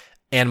blank,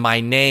 and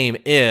my name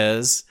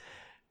is,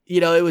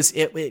 in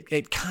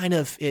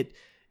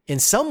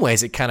some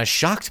ways it kind of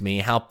shocked me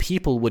how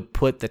people would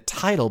put the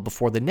title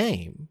before the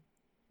name,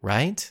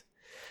 right?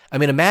 I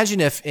mean, imagine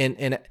if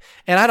and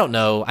I don't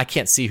know, I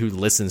can't see who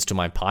listens to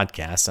my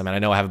podcast. I mean, I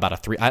know I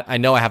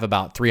have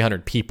about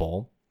 300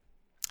 people,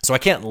 so I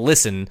can't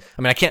listen.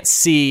 I mean, I can't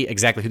see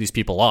exactly who these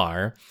people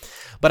are,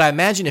 but I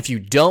imagine if you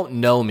don't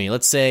know me,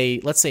 let's say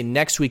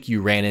next week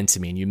you ran into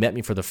me and you met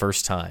me for the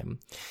first time.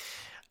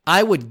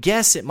 I would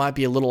guess it might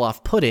be a little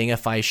off-putting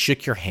if I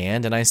shook your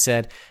hand and I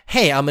said,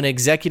 hey, I'm an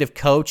executive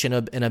coach and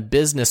a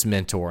business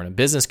mentor and a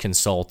business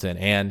consultant,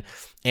 and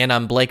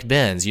I'm Blake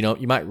Benz.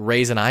 You might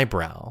raise an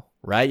eyebrow,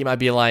 right? You might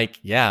be like,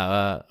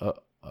 yeah,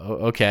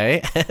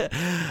 okay.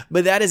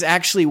 But that is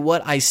actually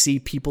what I see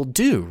people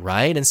do,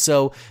 right? And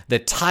so the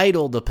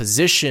title, the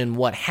position,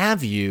 what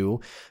have you,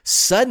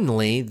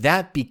 suddenly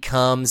that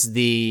becomes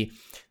the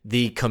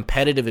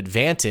competitive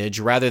advantage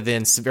rather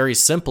than very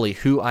simply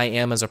who I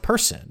am as a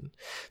person.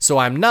 So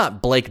I'm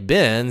not Blake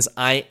Benz.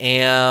 I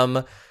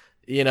am,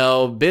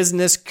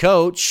 business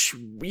coach,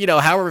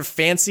 however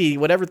fancy,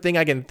 whatever thing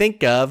I can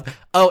think of.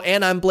 Oh,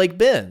 and I'm Blake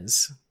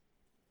Benz.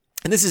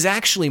 And this is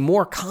actually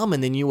more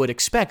common than you would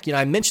expect.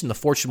 I mentioned the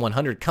Fortune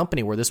 100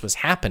 company where this was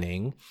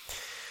happening,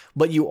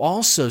 but you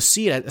also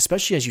see it,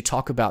 especially as you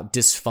talk about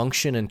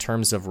dysfunction in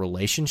terms of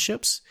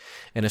relationships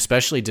and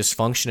especially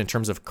dysfunction in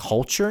terms of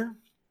culture.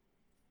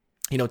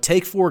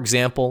 Take, for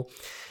example,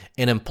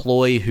 an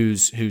employee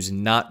who's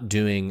not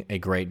doing a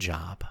great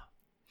job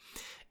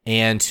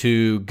and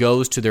who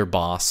goes to their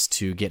boss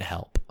to get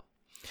help.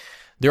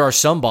 There are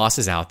some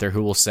bosses out there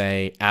who will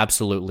say,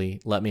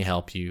 absolutely, let me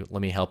help you.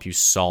 Let me help you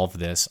solve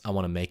this. I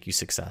want to make you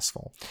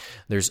successful.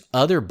 There's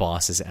other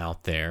bosses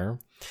out there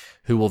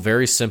who will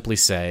very simply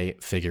say,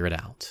 figure it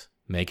out,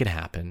 make it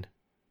happen,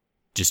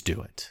 just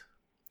do it.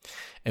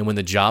 And when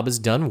the job is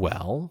done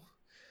well,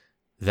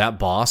 that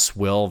boss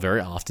will very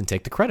often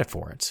take the credit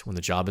for it. When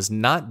the job is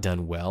not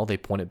done well, they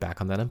point it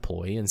back on that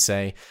employee and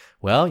say,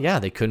 well, yeah,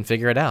 they couldn't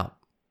figure it out.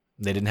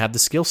 They didn't have the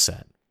skill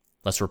set.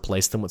 Let's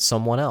replace them with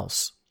someone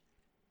else.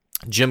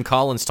 Jim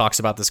Collins talks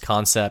about this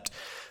concept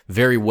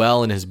very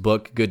well in his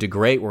book, Good to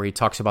Great, where he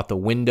talks about the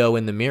window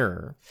in the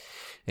mirror.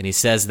 And he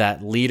says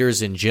that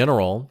leaders in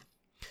general,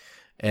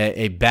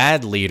 a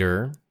bad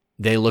leader,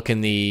 they look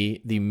in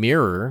the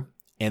mirror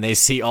and they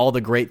see all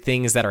the great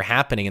things that are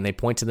happening and they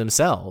point to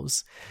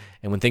themselves.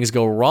 And when things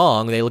go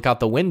wrong, they look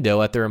out the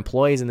window at their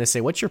employees and they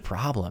say, what's your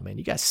problem? Man,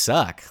 you guys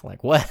suck.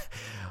 Like, what?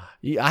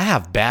 I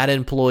have bad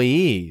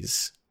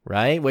employees,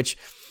 right? Which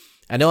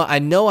I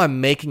know I'm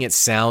making it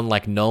sound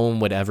like no one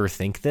would ever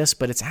think this,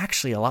 but it's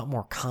actually a lot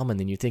more common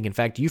than you think. In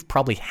fact, you've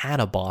probably had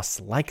a boss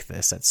like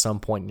this at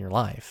some point in your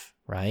life,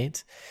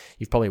 right?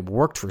 You've probably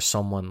worked for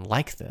someone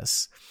like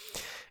this.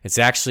 It's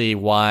actually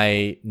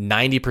why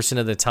 90%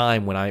 of the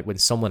time when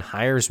someone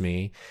hires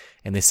me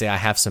and they say I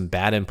have some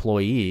bad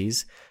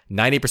employees,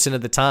 90%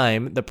 of the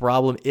time, the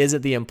problem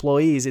isn't the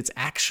employees, it's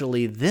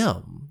actually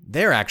them.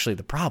 They're actually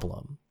the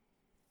problem.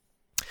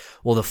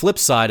 Well, the flip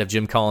side of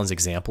Jim Collins'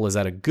 example is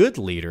that a good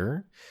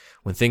leader,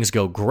 when things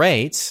go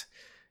great,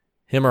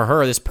 him or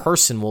her, this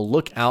person will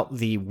look out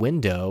the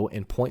window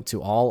and point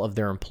to all of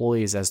their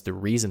employees as the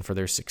reason for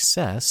their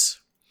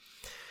success.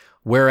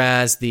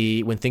 Whereas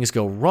when things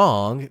go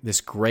wrong, this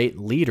great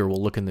leader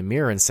will look in the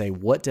mirror and say,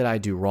 what did I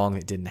do wrong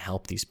that didn't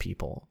help these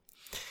people?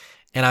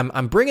 And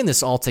I'm bringing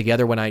this all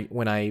together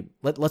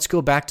let's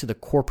go back to the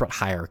corporate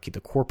hierarchy,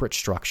 the corporate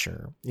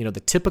structure,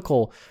 the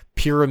typical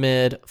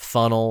pyramid,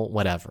 funnel,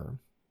 whatever.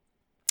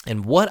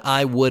 And what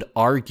I would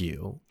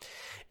argue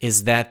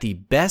is that the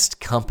best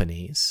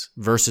companies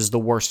versus the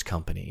worst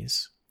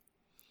companies.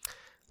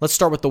 Let's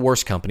start with the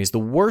worst companies. The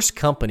worst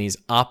companies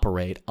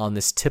operate on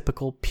this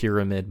typical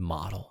pyramid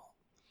model.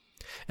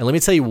 And let me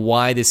tell you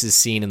why this is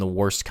seen in the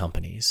worst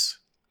companies.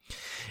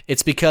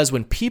 It's because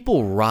when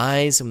people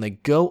rise, when they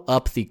go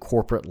up the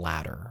corporate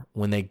ladder,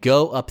 when they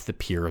go up the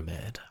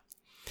pyramid,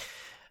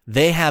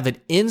 they have an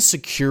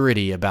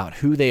insecurity about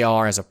who they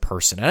are as a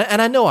person.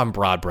 And I know I'm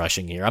broad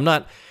brushing here.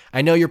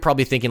 I know you're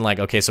probably thinking like,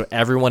 okay, so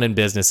everyone in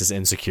business is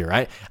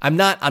insecure. I'm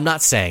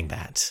not saying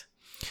that.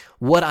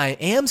 What I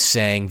am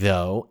saying,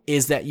 though,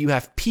 is that you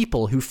have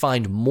people who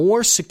find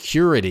more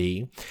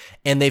security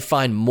and they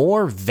find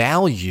more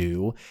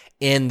value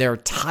in their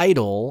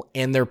title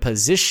and their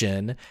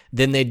position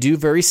than they do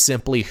very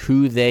simply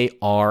who they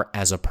are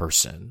as a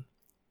person,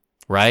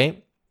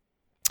 right?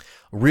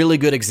 Really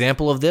good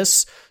example of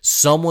this,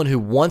 someone who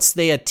once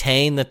they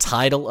attain the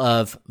title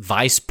of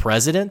vice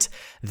president,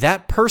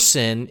 that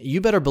person,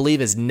 you better believe,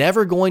 is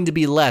never going to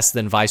be less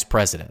than vice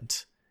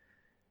president.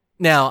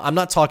 Now, I'm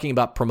not talking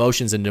about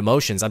promotions and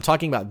demotions. I'm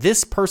talking about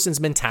this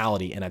person's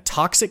mentality in a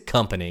toxic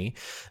company.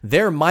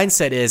 Their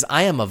mindset is,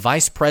 I am a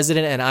vice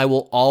president and I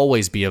will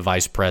always be a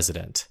vice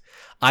president.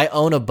 I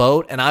own a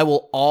boat and I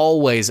will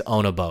always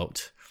own a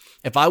boat.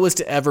 If I was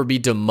to ever be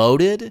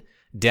demoted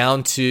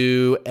down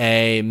to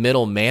a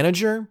middle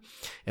manager,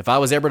 if I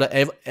was ever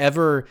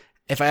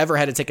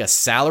had to take a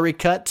salary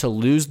cut to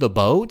lose the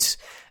boat,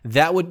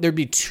 there'd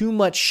be too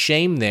much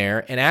shame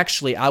there. And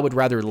actually, I would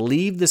rather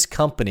leave this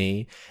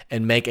company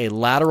and make a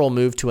lateral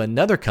move to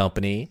another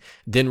company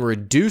than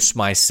reduce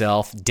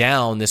myself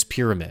down this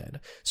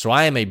pyramid. So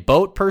I am a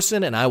boat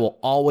person and I will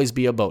always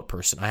be a boat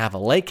person. I have a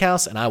lake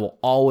house and I will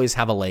always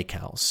have a lake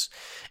house.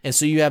 And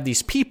so you have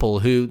these people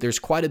who there's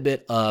quite a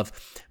bit of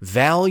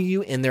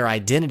value in their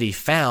identity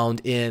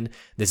found in,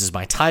 this is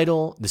my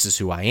title, this is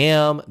who I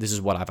am, this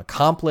is what I've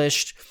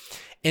accomplished.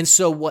 And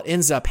so what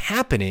ends up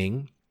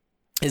happening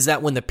is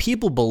that when the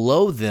people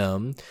below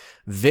them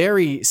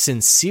very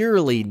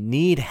sincerely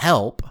need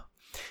help,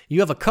 you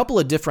have a couple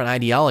of different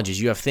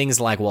ideologies. You have things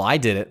like, well, I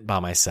did it by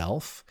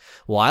myself.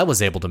 Well, I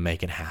was able to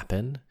make it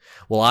happen.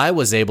 Well, I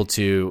was able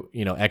to,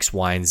 X,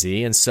 Y, and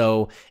Z. And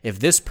so if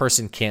this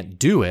person can't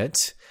do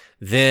it,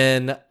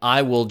 then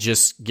I will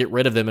just get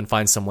rid of them and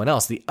find someone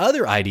else. The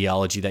other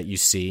ideology that you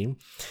see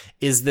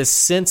is this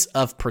sense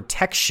of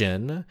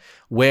protection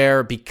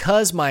where,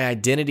 because my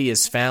identity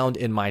is found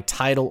in my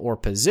title or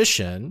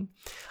position,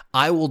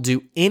 I will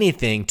do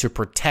anything to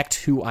protect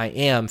who I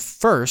am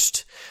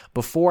first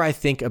before I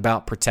think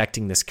about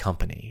protecting this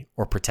company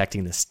or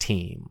protecting this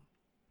team.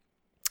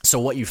 So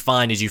what you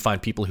find is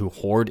people who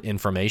hoard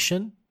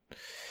information.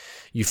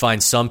 You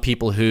find some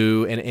people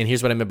who, and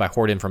here's what I mean by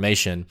hoard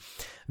information,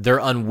 they're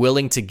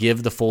unwilling to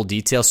give the full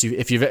details. So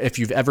if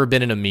you've ever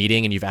been in a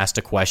meeting and you've asked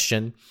a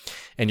question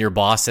and your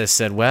boss has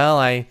said, well,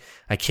 I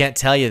can't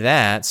tell you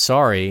that,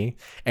 sorry.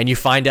 And you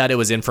find out it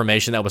was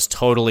information that was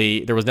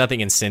there was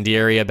nothing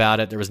incendiary about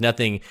it. There was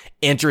nothing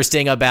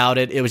interesting about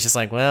it. It was just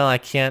like, well, I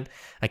can't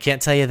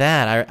tell you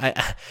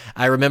that.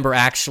 I remember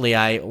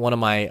actually one of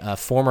my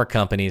former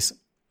companies,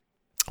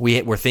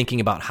 we were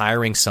thinking about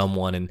hiring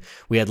someone, and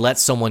we had let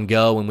someone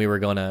go, and we were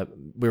gonna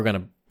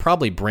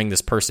probably bring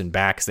this person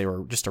back because they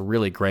were just a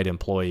really great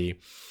employee.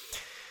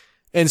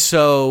 And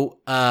so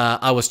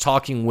I was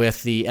talking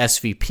with the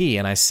SVP,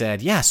 and I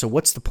said, "Yeah, so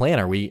what's the plan?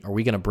 Are we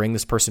going to bring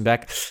this person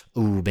back?"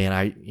 "Ooh,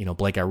 man,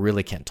 Blake, I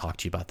really can't talk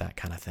to you about that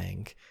kind of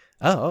thing."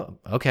 Oh,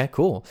 okay,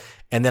 cool.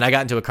 And then I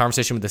got into a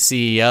conversation with the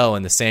CEO,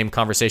 and the same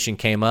conversation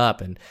came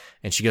up, and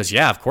she goes,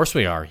 "Yeah, of course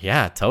we are.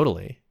 Yeah,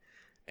 totally."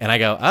 And I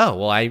go, "Oh,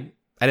 well, I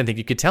didn't think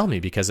you could tell me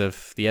because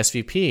of the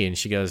SVP." And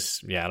she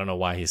goes, "Yeah, I don't know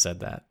why he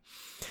said that."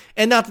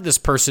 And not that this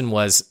person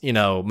was,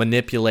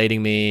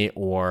 manipulating me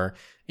or,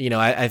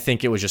 I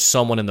think it was just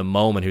someone in the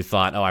moment who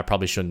thought, oh, I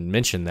probably shouldn't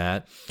mention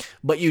that.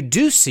 But you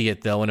do see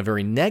it, though, in a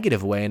very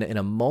negative way in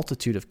a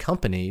multitude of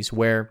companies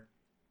where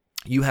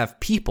you have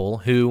people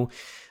who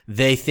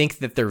they think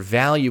that their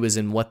value is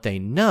in what they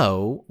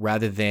know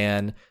rather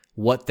than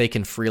what they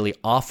can freely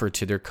offer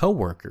to their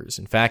coworkers.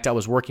 In fact, I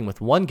was working with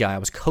one guy, I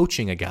was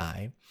coaching a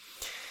guy,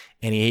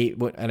 and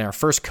in our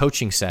first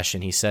coaching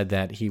session, he said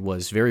that he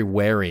was very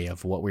wary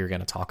of what we were going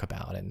to talk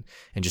about and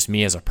just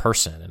me as a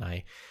person.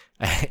 And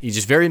he's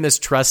just very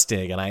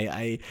mistrusting. And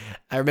I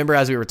remember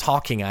as we were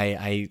talking,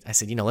 I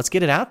said, let's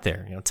get it out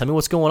there. Tell me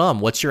what's going on.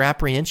 What's your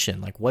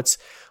apprehension? Like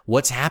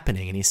what's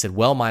happening? And he said,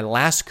 well, my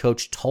last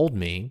coach told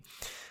me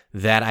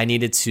that I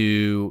needed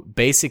to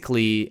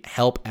basically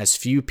help as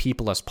few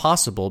people as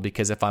possible,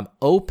 because if I'm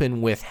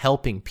open with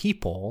helping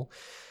people,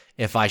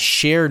 if I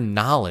share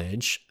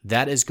knowledge,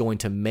 that is going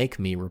to make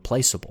me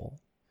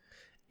replaceable.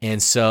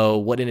 And so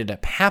what ended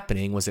up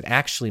happening was it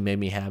actually made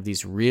me have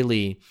these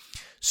really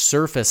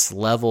surface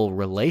level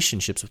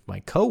relationships with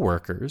my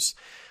coworkers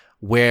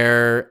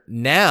where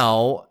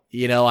now,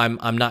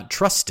 I'm not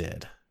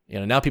trusted.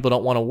 Now people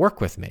don't want to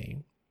work with me.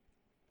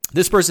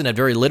 This person had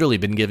very literally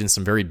been given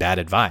some very bad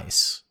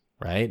advice,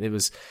 right?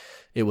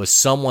 They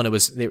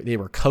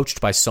were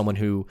coached by someone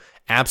who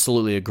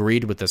absolutely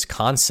agreed with this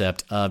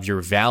concept of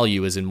your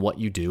value is in what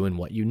you do and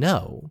what you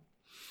know.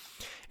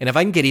 And if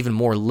I can get even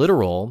more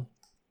literal,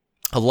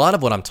 a lot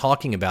of what I'm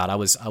talking about, I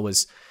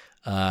was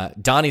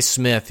Donnie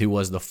Smith,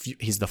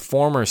 he's the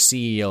former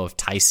CEO of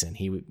Tyson.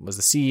 He was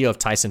the CEO of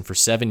Tyson for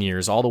 7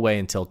 years, all the way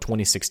until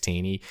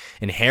 2016. He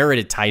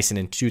inherited Tyson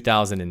in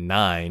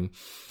 2009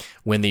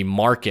 when the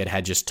market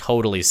had just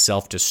totally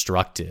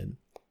self-destructed.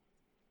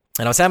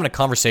 And I was having a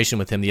conversation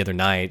with him the other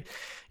night.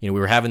 I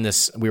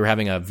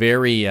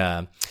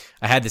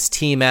had this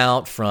team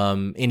out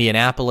from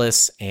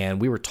Indianapolis, and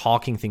we were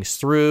talking things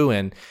through,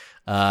 and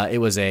it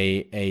was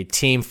a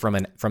team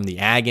from the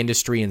ag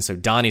industry. And so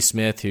Donnie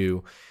Smith,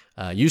 who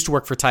used to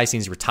work for Tyson,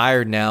 he's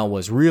retired now,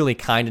 was really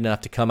kind enough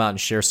to come out and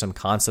share some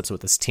concepts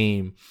with this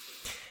team.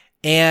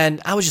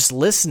 And I was just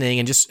listening,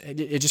 and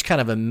it just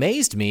kind of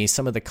amazed me,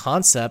 some of the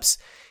concepts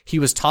he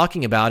was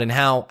talking about, and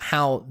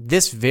how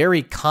this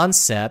very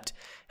concept,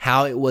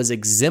 how it was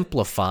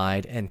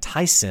exemplified in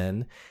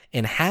Tyson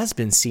and has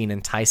been seen in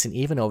Tyson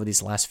even over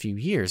these last few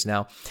years.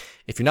 Now,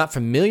 if you're not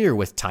familiar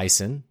with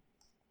Tyson,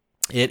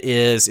 it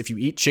is, if you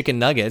eat chicken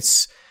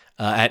nuggets,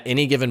 at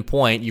any given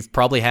point, you've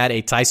probably had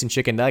a Tyson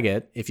chicken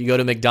nugget. If you go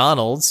to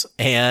McDonald's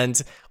and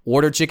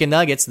order chicken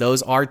nuggets,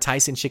 those are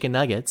Tyson chicken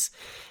nuggets.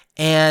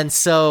 And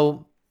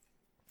so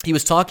he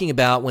was talking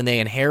about when they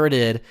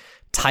inherited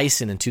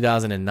Tyson in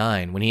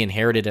 2009, when he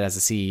inherited it as a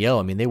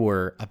CEO, they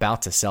were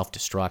about to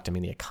self-destruct.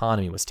 The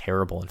economy was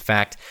terrible. In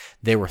fact,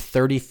 they were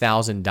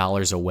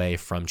 $30,000 away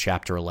from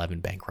Chapter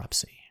 11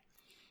 bankruptcy.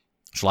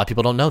 Which a lot of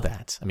people don't know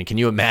that. Can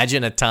you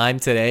imagine a time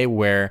today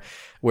where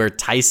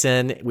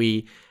Tyson,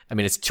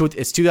 it's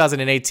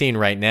 2018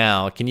 right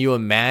now. Can you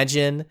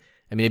imagine,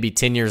 it'd be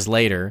 10 years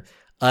later,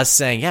 us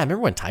saying, yeah,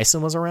 remember when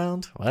Tyson was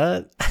around?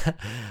 What?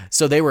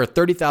 So they were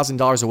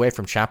 $30,000 away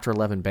from Chapter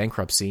 11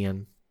 bankruptcy.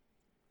 And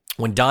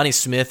when Donnie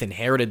Smith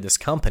inherited this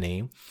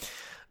company,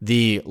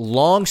 the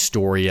long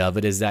story of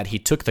it is that he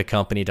took the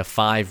company to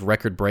 5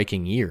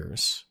 record-breaking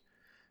years.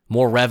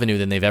 more revenue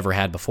than they've ever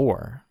had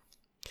before.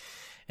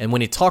 And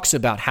when he talks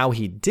about how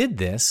he did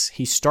this,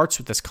 he starts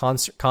with this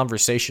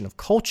conversation of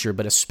culture,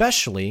 but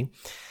especially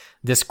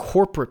this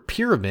corporate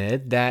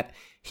pyramid that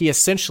he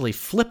essentially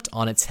flipped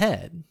on its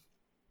head.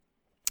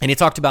 And he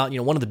talked about,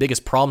 one of the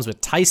biggest problems with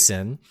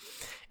Tyson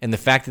and the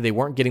fact that they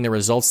weren't getting the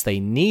results they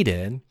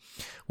needed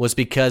was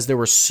because there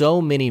were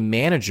so many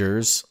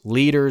managers,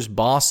 leaders,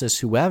 bosses,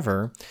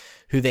 whoever,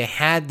 who they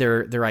had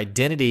their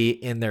identity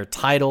in their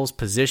titles,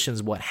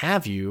 positions, what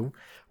have you,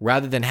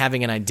 rather than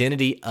having an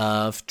identity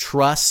of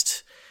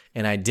trust,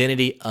 an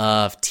identity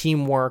of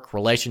teamwork,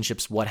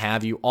 relationships, what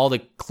have you, all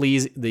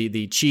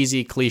the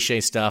cheesy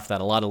cliche stuff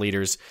that a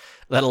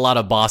lot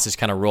of bosses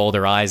kind of roll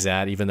their eyes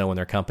at, even though when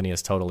their company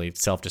is totally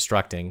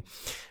self-destructing.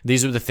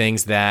 These are the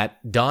things that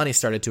Donnie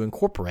started to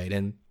incorporate.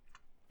 And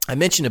I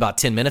mentioned about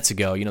 10 minutes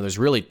ago, there's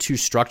really two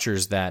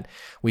structures that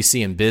we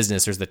see in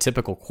business. There's the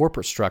typical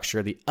corporate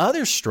structure. The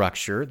other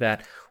structure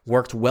that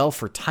worked well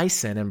for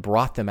Tyson and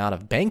brought them out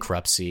of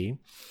bankruptcy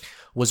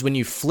was when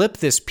you flip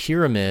this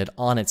pyramid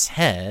on its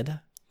head,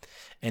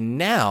 and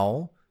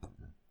now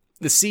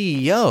the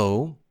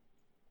CEO,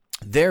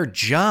 their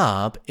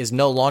job is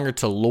no longer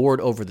to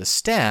lord over the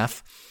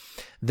staff.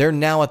 They're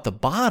now at the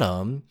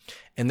bottom,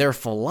 and their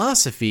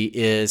philosophy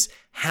is,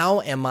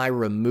 how am I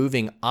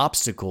removing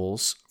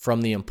obstacles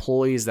from the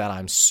employees that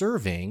I'm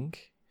serving?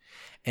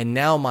 And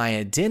now my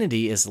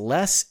identity is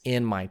less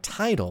in my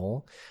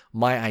title.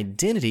 My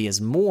identity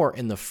is more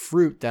in the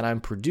fruit that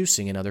I'm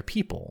producing in other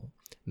people,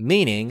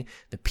 meaning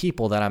the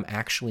people that I'm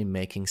actually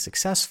making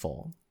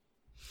successful.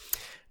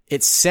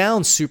 It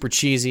sounds super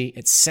cheesy.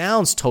 It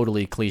sounds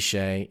totally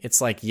cliche.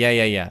 It's like,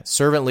 yeah.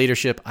 Servant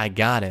leadership, I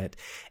got it.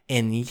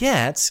 And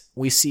yet,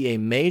 we see a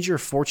major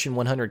Fortune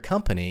 100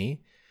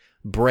 company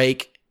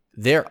break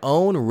their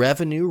own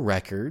revenue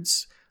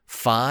records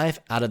 5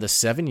 out of the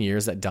 7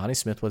 years that Donnie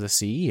Smith was a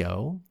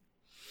CEO.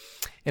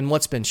 And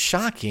what's been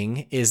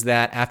shocking is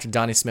that after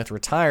Donnie Smith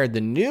retired,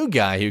 the new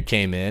guy who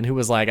came in, who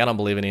was like, I don't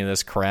believe in any of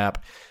this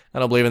crap. I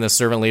don't believe in this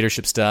servant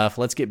leadership stuff.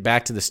 Let's get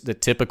back to the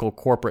typical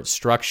corporate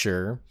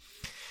structure.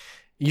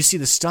 You see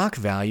the stock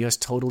value has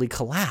totally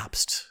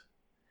collapsed.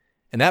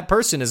 And that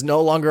person is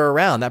no longer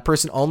around. That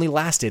person only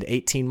lasted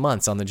 18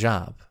 months on the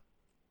job.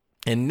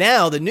 And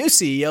now the new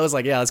CEO is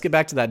like, yeah, let's get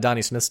back to that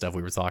Donnie Smith stuff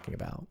we were talking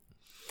about.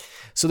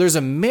 So there's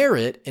a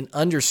merit in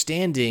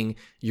understanding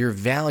your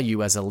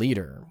value as a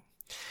leader.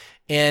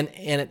 And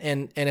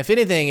if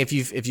anything, if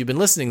you've been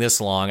listening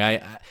this long,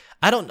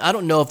 I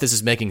don't know if this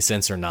is making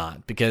sense or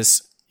not,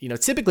 because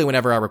typically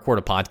whenever I record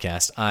a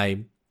podcast,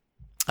 I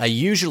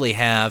usually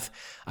have,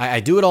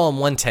 I do it all in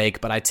one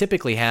take, but I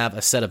typically have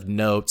a set of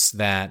notes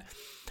that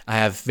I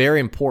have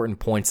very important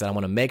points that I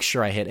want to make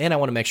sure I hit, and I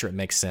want to make sure it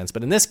makes sense.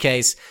 But in this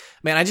case,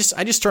 man, I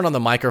just turned on the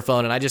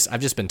microphone and I've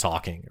just been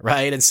talking,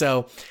 right? And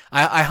so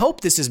I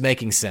hope this is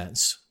making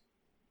sense.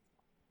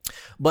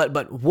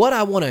 But what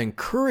I want to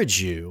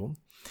encourage you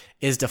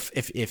is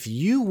if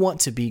you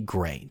want to be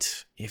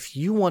great, if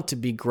you want to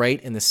be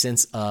great in the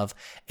sense of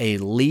a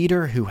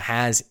leader who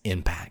has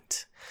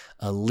impact,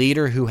 a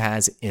leader who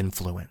has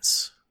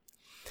influence,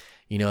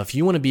 if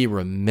you want to be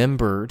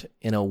remembered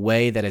in a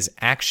way that is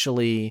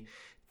actually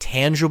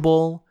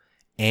tangible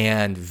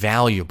and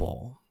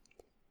valuable,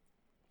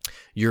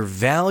 your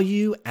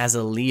value as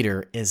a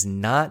leader is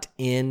not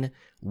in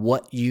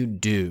what you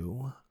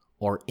do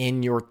or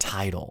in your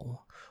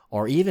title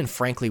or even,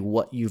 frankly,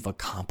 what you've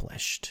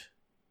accomplished.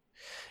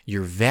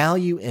 Your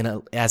value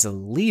as a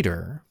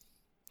leader,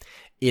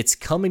 it's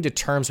coming to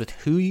terms with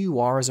who you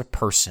are as a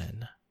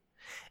person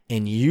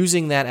and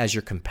using that as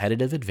your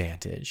competitive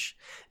advantage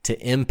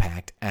to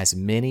impact as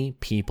many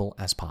people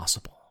as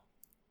possible.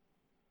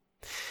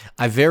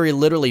 I very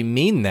literally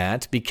mean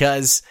that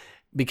because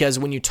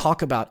when you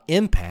talk about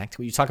impact,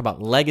 when you talk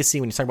about legacy,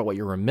 when you talk about what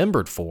you're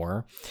remembered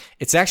for,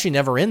 it's actually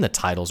never in the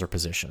titles or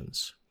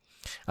positions.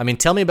 I mean,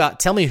 tell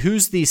me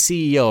who's the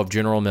CEO of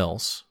General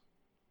Mills?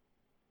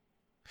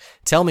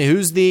 Tell me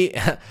who's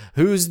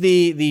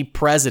the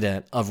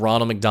president of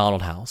Ronald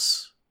McDonald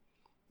House?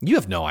 You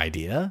have no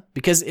idea,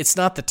 because it's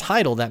not the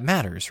title that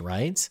matters,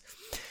 right?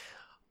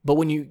 But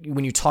when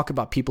you talk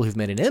about people who've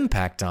made an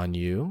impact on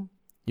you,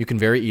 you can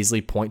very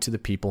easily point to the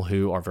people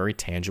who are very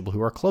tangible,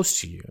 who are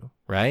close to you,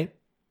 right?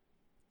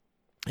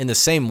 In the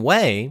same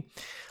way,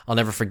 I'll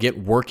never forget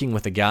working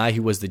with a guy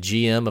who was the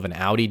GM of an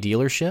Audi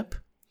dealership.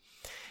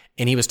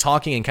 And he was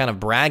talking and kind of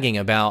bragging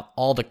about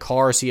all the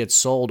cars he had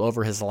sold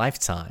over his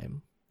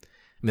lifetime.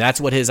 I mean,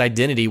 that's what his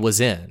identity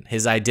was in.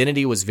 His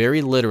identity was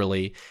very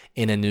literally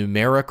in a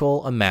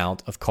numerical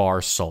amount of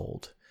cars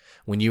sold.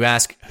 When you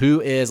ask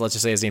who is, let's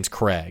just say his name's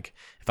Craig.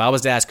 If I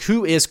was to ask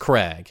who is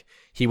Craig,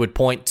 he would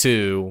point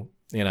to,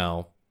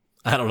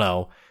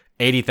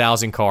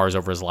 80,000 cars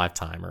over his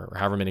lifetime, or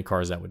however many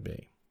cars that would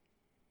be.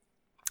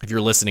 If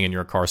you're listening and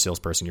you're a car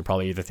salesperson, you're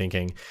probably either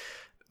thinking,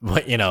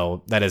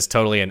 that is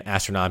totally an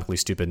astronomically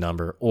stupid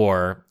number,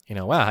 or,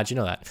 wow, how'd you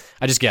know that?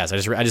 I just guessed.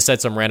 I just said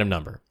some random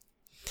number.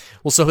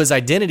 Well, so his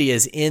identity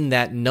is in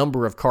that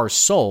number of cars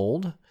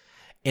sold.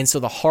 And so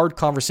the hard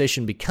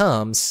conversation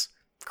becomes,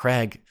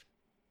 Craig,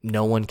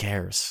 no one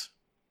cares.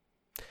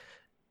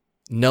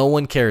 no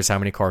one cares how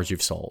many cars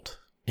you've sold.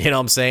 You know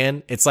what I'm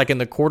saying? It's like in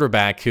the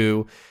quarterback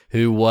who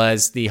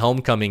was the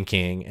homecoming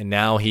king, and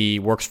now he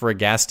works for a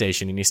gas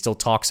station, and he still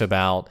talks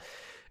about,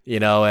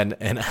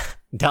 and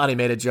Donnie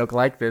made a joke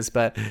like this,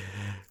 but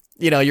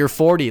you're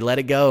 40, let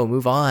it go,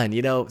 move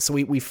on. So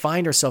we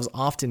find ourselves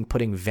often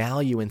putting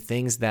value in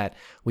things that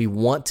we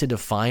want to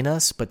define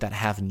us, but that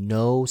have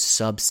no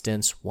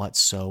substance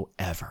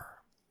whatsoever.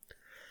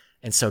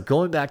 And so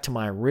going back to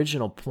my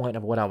original point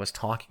of what I was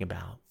talking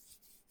about,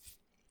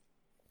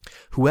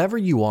 whoever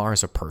you are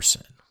as a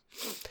person,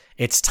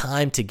 it's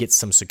time to get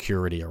some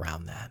security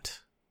around that.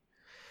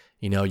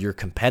 Your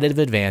competitive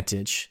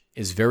advantage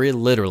is very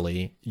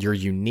literally your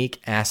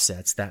unique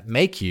assets that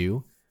make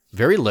you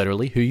very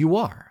literally who you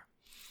are.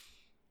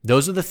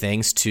 Those are the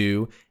things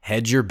to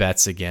hedge your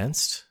bets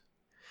against.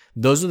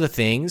 Those are the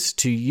things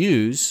to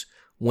use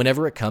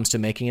whenever it comes to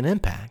making an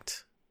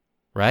impact,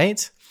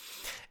 right?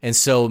 And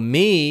so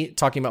me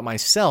talking about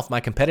myself, my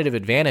competitive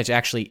advantage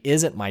actually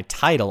isn't my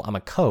title. I'm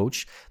a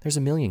coach. There's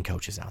a million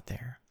coaches out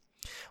there.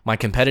 My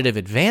competitive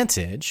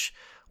advantage,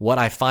 what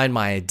I find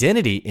my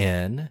identity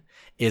in,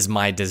 is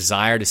my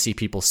desire to see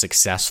people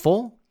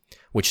successful,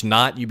 which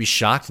you'd be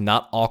shocked,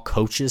 not all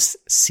coaches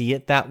see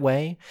it that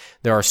way.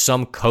 There are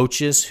some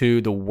coaches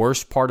who the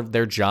worst part of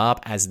their job,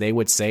 as they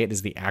would say it,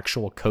 is the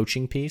actual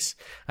coaching piece.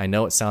 I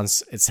know it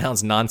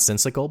sounds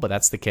nonsensical, but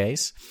that's the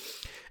case.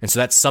 And so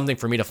that's something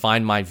for me to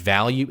find my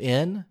value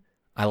in.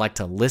 I like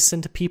to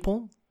listen to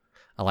people.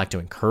 I like to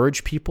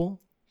encourage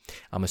people.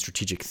 I'm a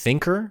strategic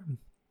thinker.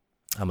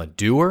 I'm a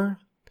doer.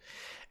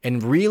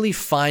 And really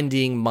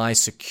finding my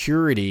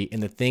security in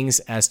the things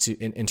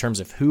in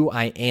terms of who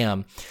I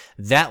am,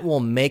 that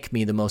will make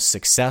me the most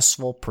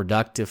successful,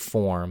 productive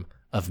form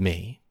of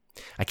me.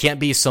 I can't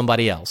be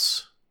somebody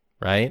else,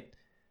 right?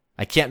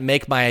 I can't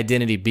make my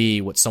identity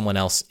be what someone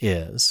else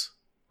is,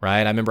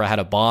 right? I remember I had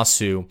a boss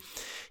who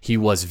he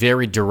was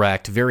very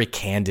direct, very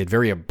candid,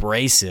 very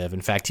abrasive.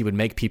 In fact, he would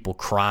make people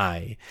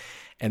cry.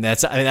 And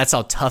that's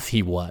how tough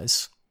he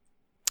was.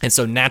 And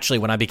so naturally,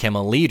 when I became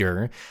a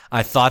leader,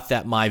 I thought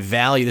that my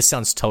value, this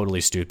sounds totally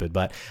stupid,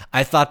 but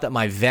I thought that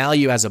my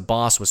value as a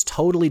boss was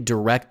totally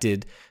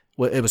directed,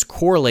 it was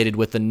correlated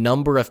with the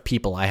number of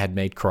people I had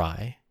made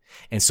cry.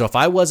 And so if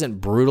I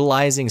wasn't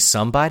brutalizing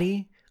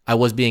somebody, I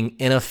was being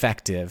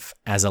ineffective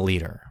as a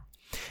leader.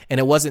 And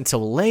it wasn't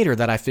until later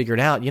that I figured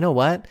out, you know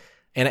what?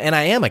 And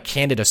I am a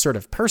candid,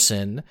 assertive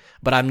person,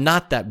 but I'm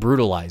not that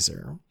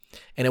brutalizer.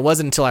 And it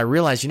wasn't until I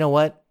realized, you know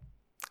what?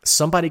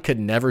 Somebody could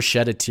never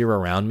shed a tear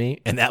around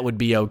me, and that would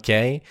be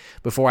okay,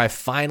 before I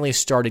finally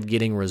started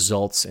getting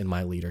results in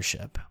my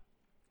leadership.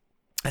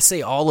 I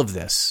say all of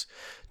this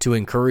to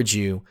encourage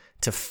you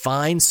to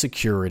find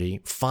security,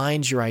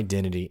 find your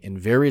identity, and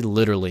very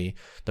literally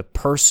the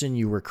person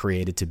you were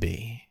created to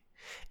be,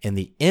 and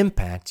the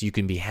impact you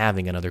can be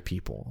having on other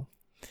people.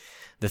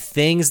 The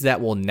things that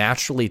will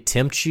naturally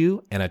tempt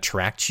you and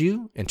attract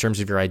you in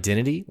terms of your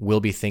identity will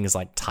be things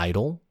like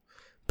title,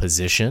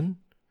 position,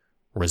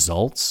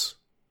 results,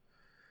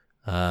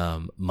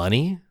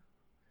 money.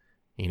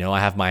 I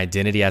have my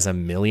identity as a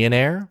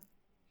millionaire.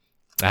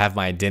 I have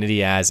my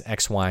identity as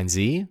X, Y, and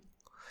Z.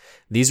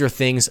 These are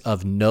things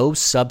of no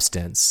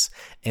substance.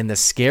 And the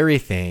scary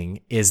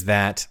thing is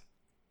that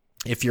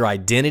if your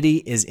identity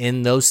is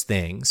in those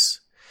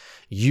things,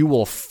 you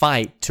will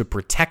fight to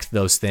protect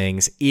those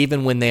things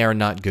even when they are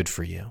not good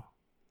for you.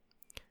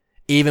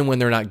 Even when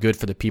they're not good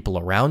for the people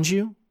around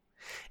you.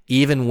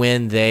 Even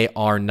when they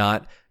are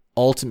not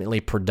ultimately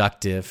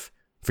productive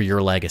for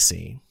your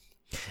legacy.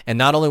 And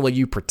not only will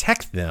you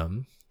protect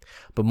them,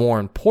 but more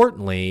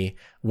importantly,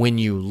 when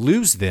you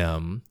lose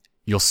them,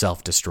 you'll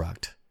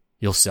self-destruct.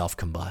 You'll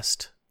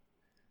self-combust.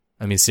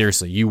 I mean,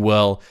 seriously, you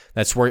will.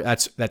 That's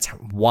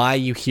why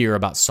you hear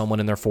about someone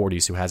in their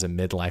 40s who has a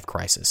midlife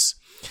crisis,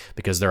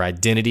 because their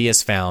identity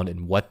is found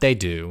in what they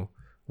do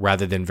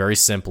rather than very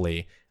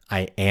simply,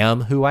 I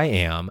am who I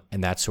am,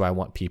 and that's who I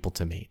want people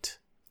to meet.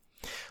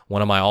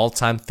 One of my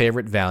all-time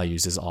favorite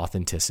values is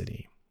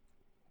authenticity.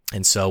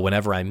 And so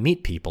whenever I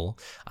meet people,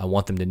 I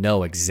want them to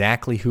know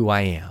exactly who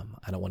I am.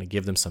 I don't want to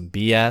give them some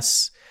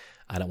BS.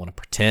 I don't want to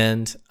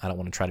pretend. I don't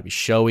want to try to be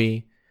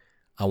showy.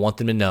 I want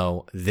them to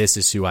know this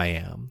is who I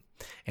am.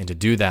 And to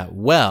do that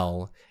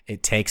well,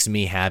 it takes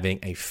me having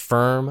a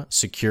firm,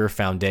 secure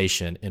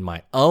foundation in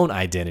my own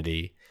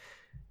identity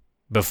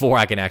before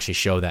I can actually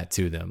show that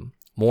to them.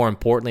 More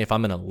importantly, if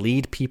I'm going to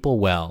lead people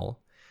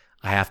well,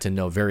 I have to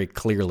know very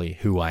clearly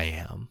who I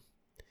am.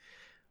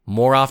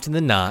 More often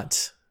than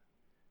not,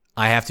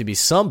 I have to be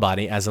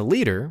somebody as a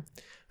leader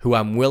who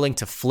I'm willing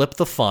to flip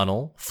the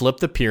funnel, flip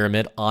the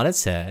pyramid on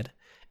its head,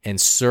 and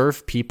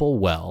serve people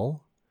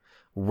well,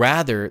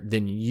 rather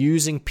than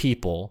using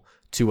people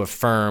to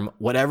affirm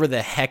whatever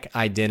the heck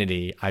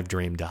identity I've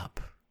dreamed up,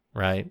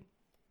 right?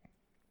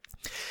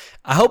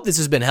 I hope this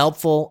has been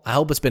helpful. I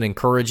hope it's been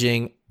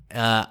encouraging.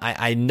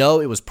 I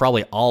know it was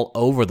probably all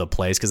over the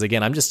place because,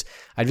 again, I've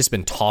just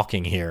been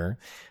talking here.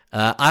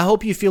 I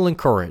hope you feel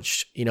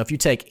encouraged. If you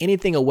take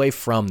anything away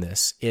from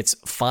this, it's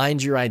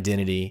find your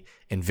identity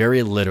and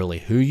very literally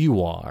who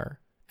you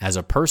are as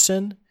a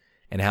person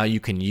and how you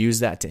can use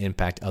that to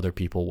impact other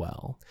people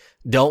well.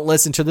 Don't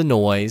listen to the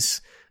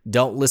noise.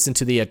 Don't listen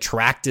to the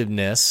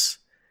attractiveness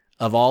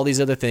of all these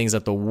other things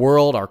that the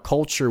world, our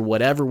culture,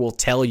 whatever will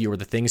tell you are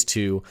the things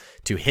to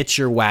hitch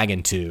your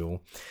wagon to.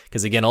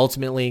 Because again,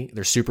 ultimately,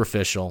 they're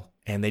superficial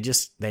and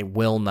they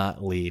will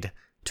not lead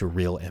to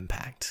real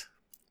impact.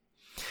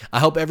 I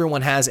hope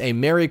everyone has a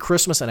Merry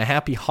Christmas and a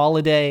Happy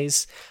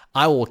Holidays.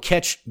 I will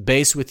catch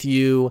base with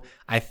you,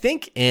 I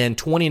think, in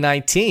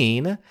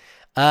 2019.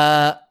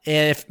 And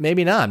if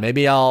maybe not,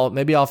 maybe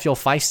I'll feel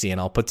feisty and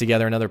I'll put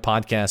together another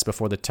podcast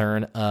before the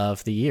turn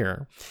of the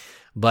year.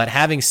 But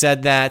having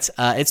said that,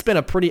 it's been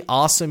a pretty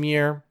awesome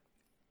year.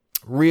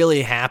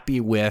 Really happy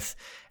with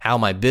how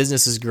my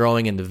business is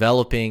growing and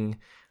developing.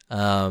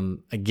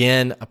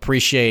 Again,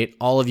 appreciate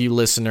all of you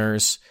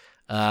listeners.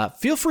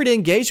 Feel free to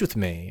engage with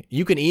me.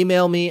 You can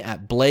email me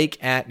at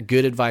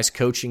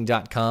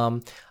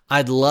blake@goodadvicecoaching.com.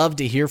 I'd love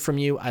to hear from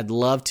you. I'd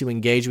love to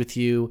engage with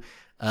you.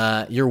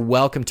 You're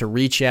welcome to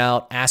reach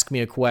out, ask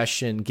me a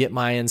question, get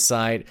my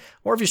insight,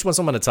 or if you just want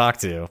someone to talk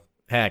to,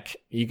 heck,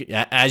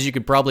 as you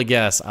could probably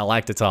guess, I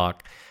like to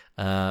talk.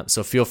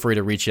 So feel free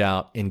to reach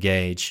out,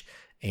 engage,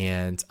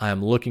 and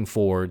I'm looking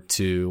forward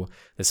to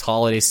this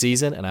holiday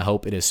season, and I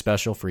hope it is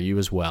special for you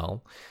as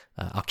well.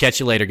 I'll catch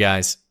you later,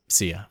 guys.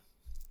 See ya.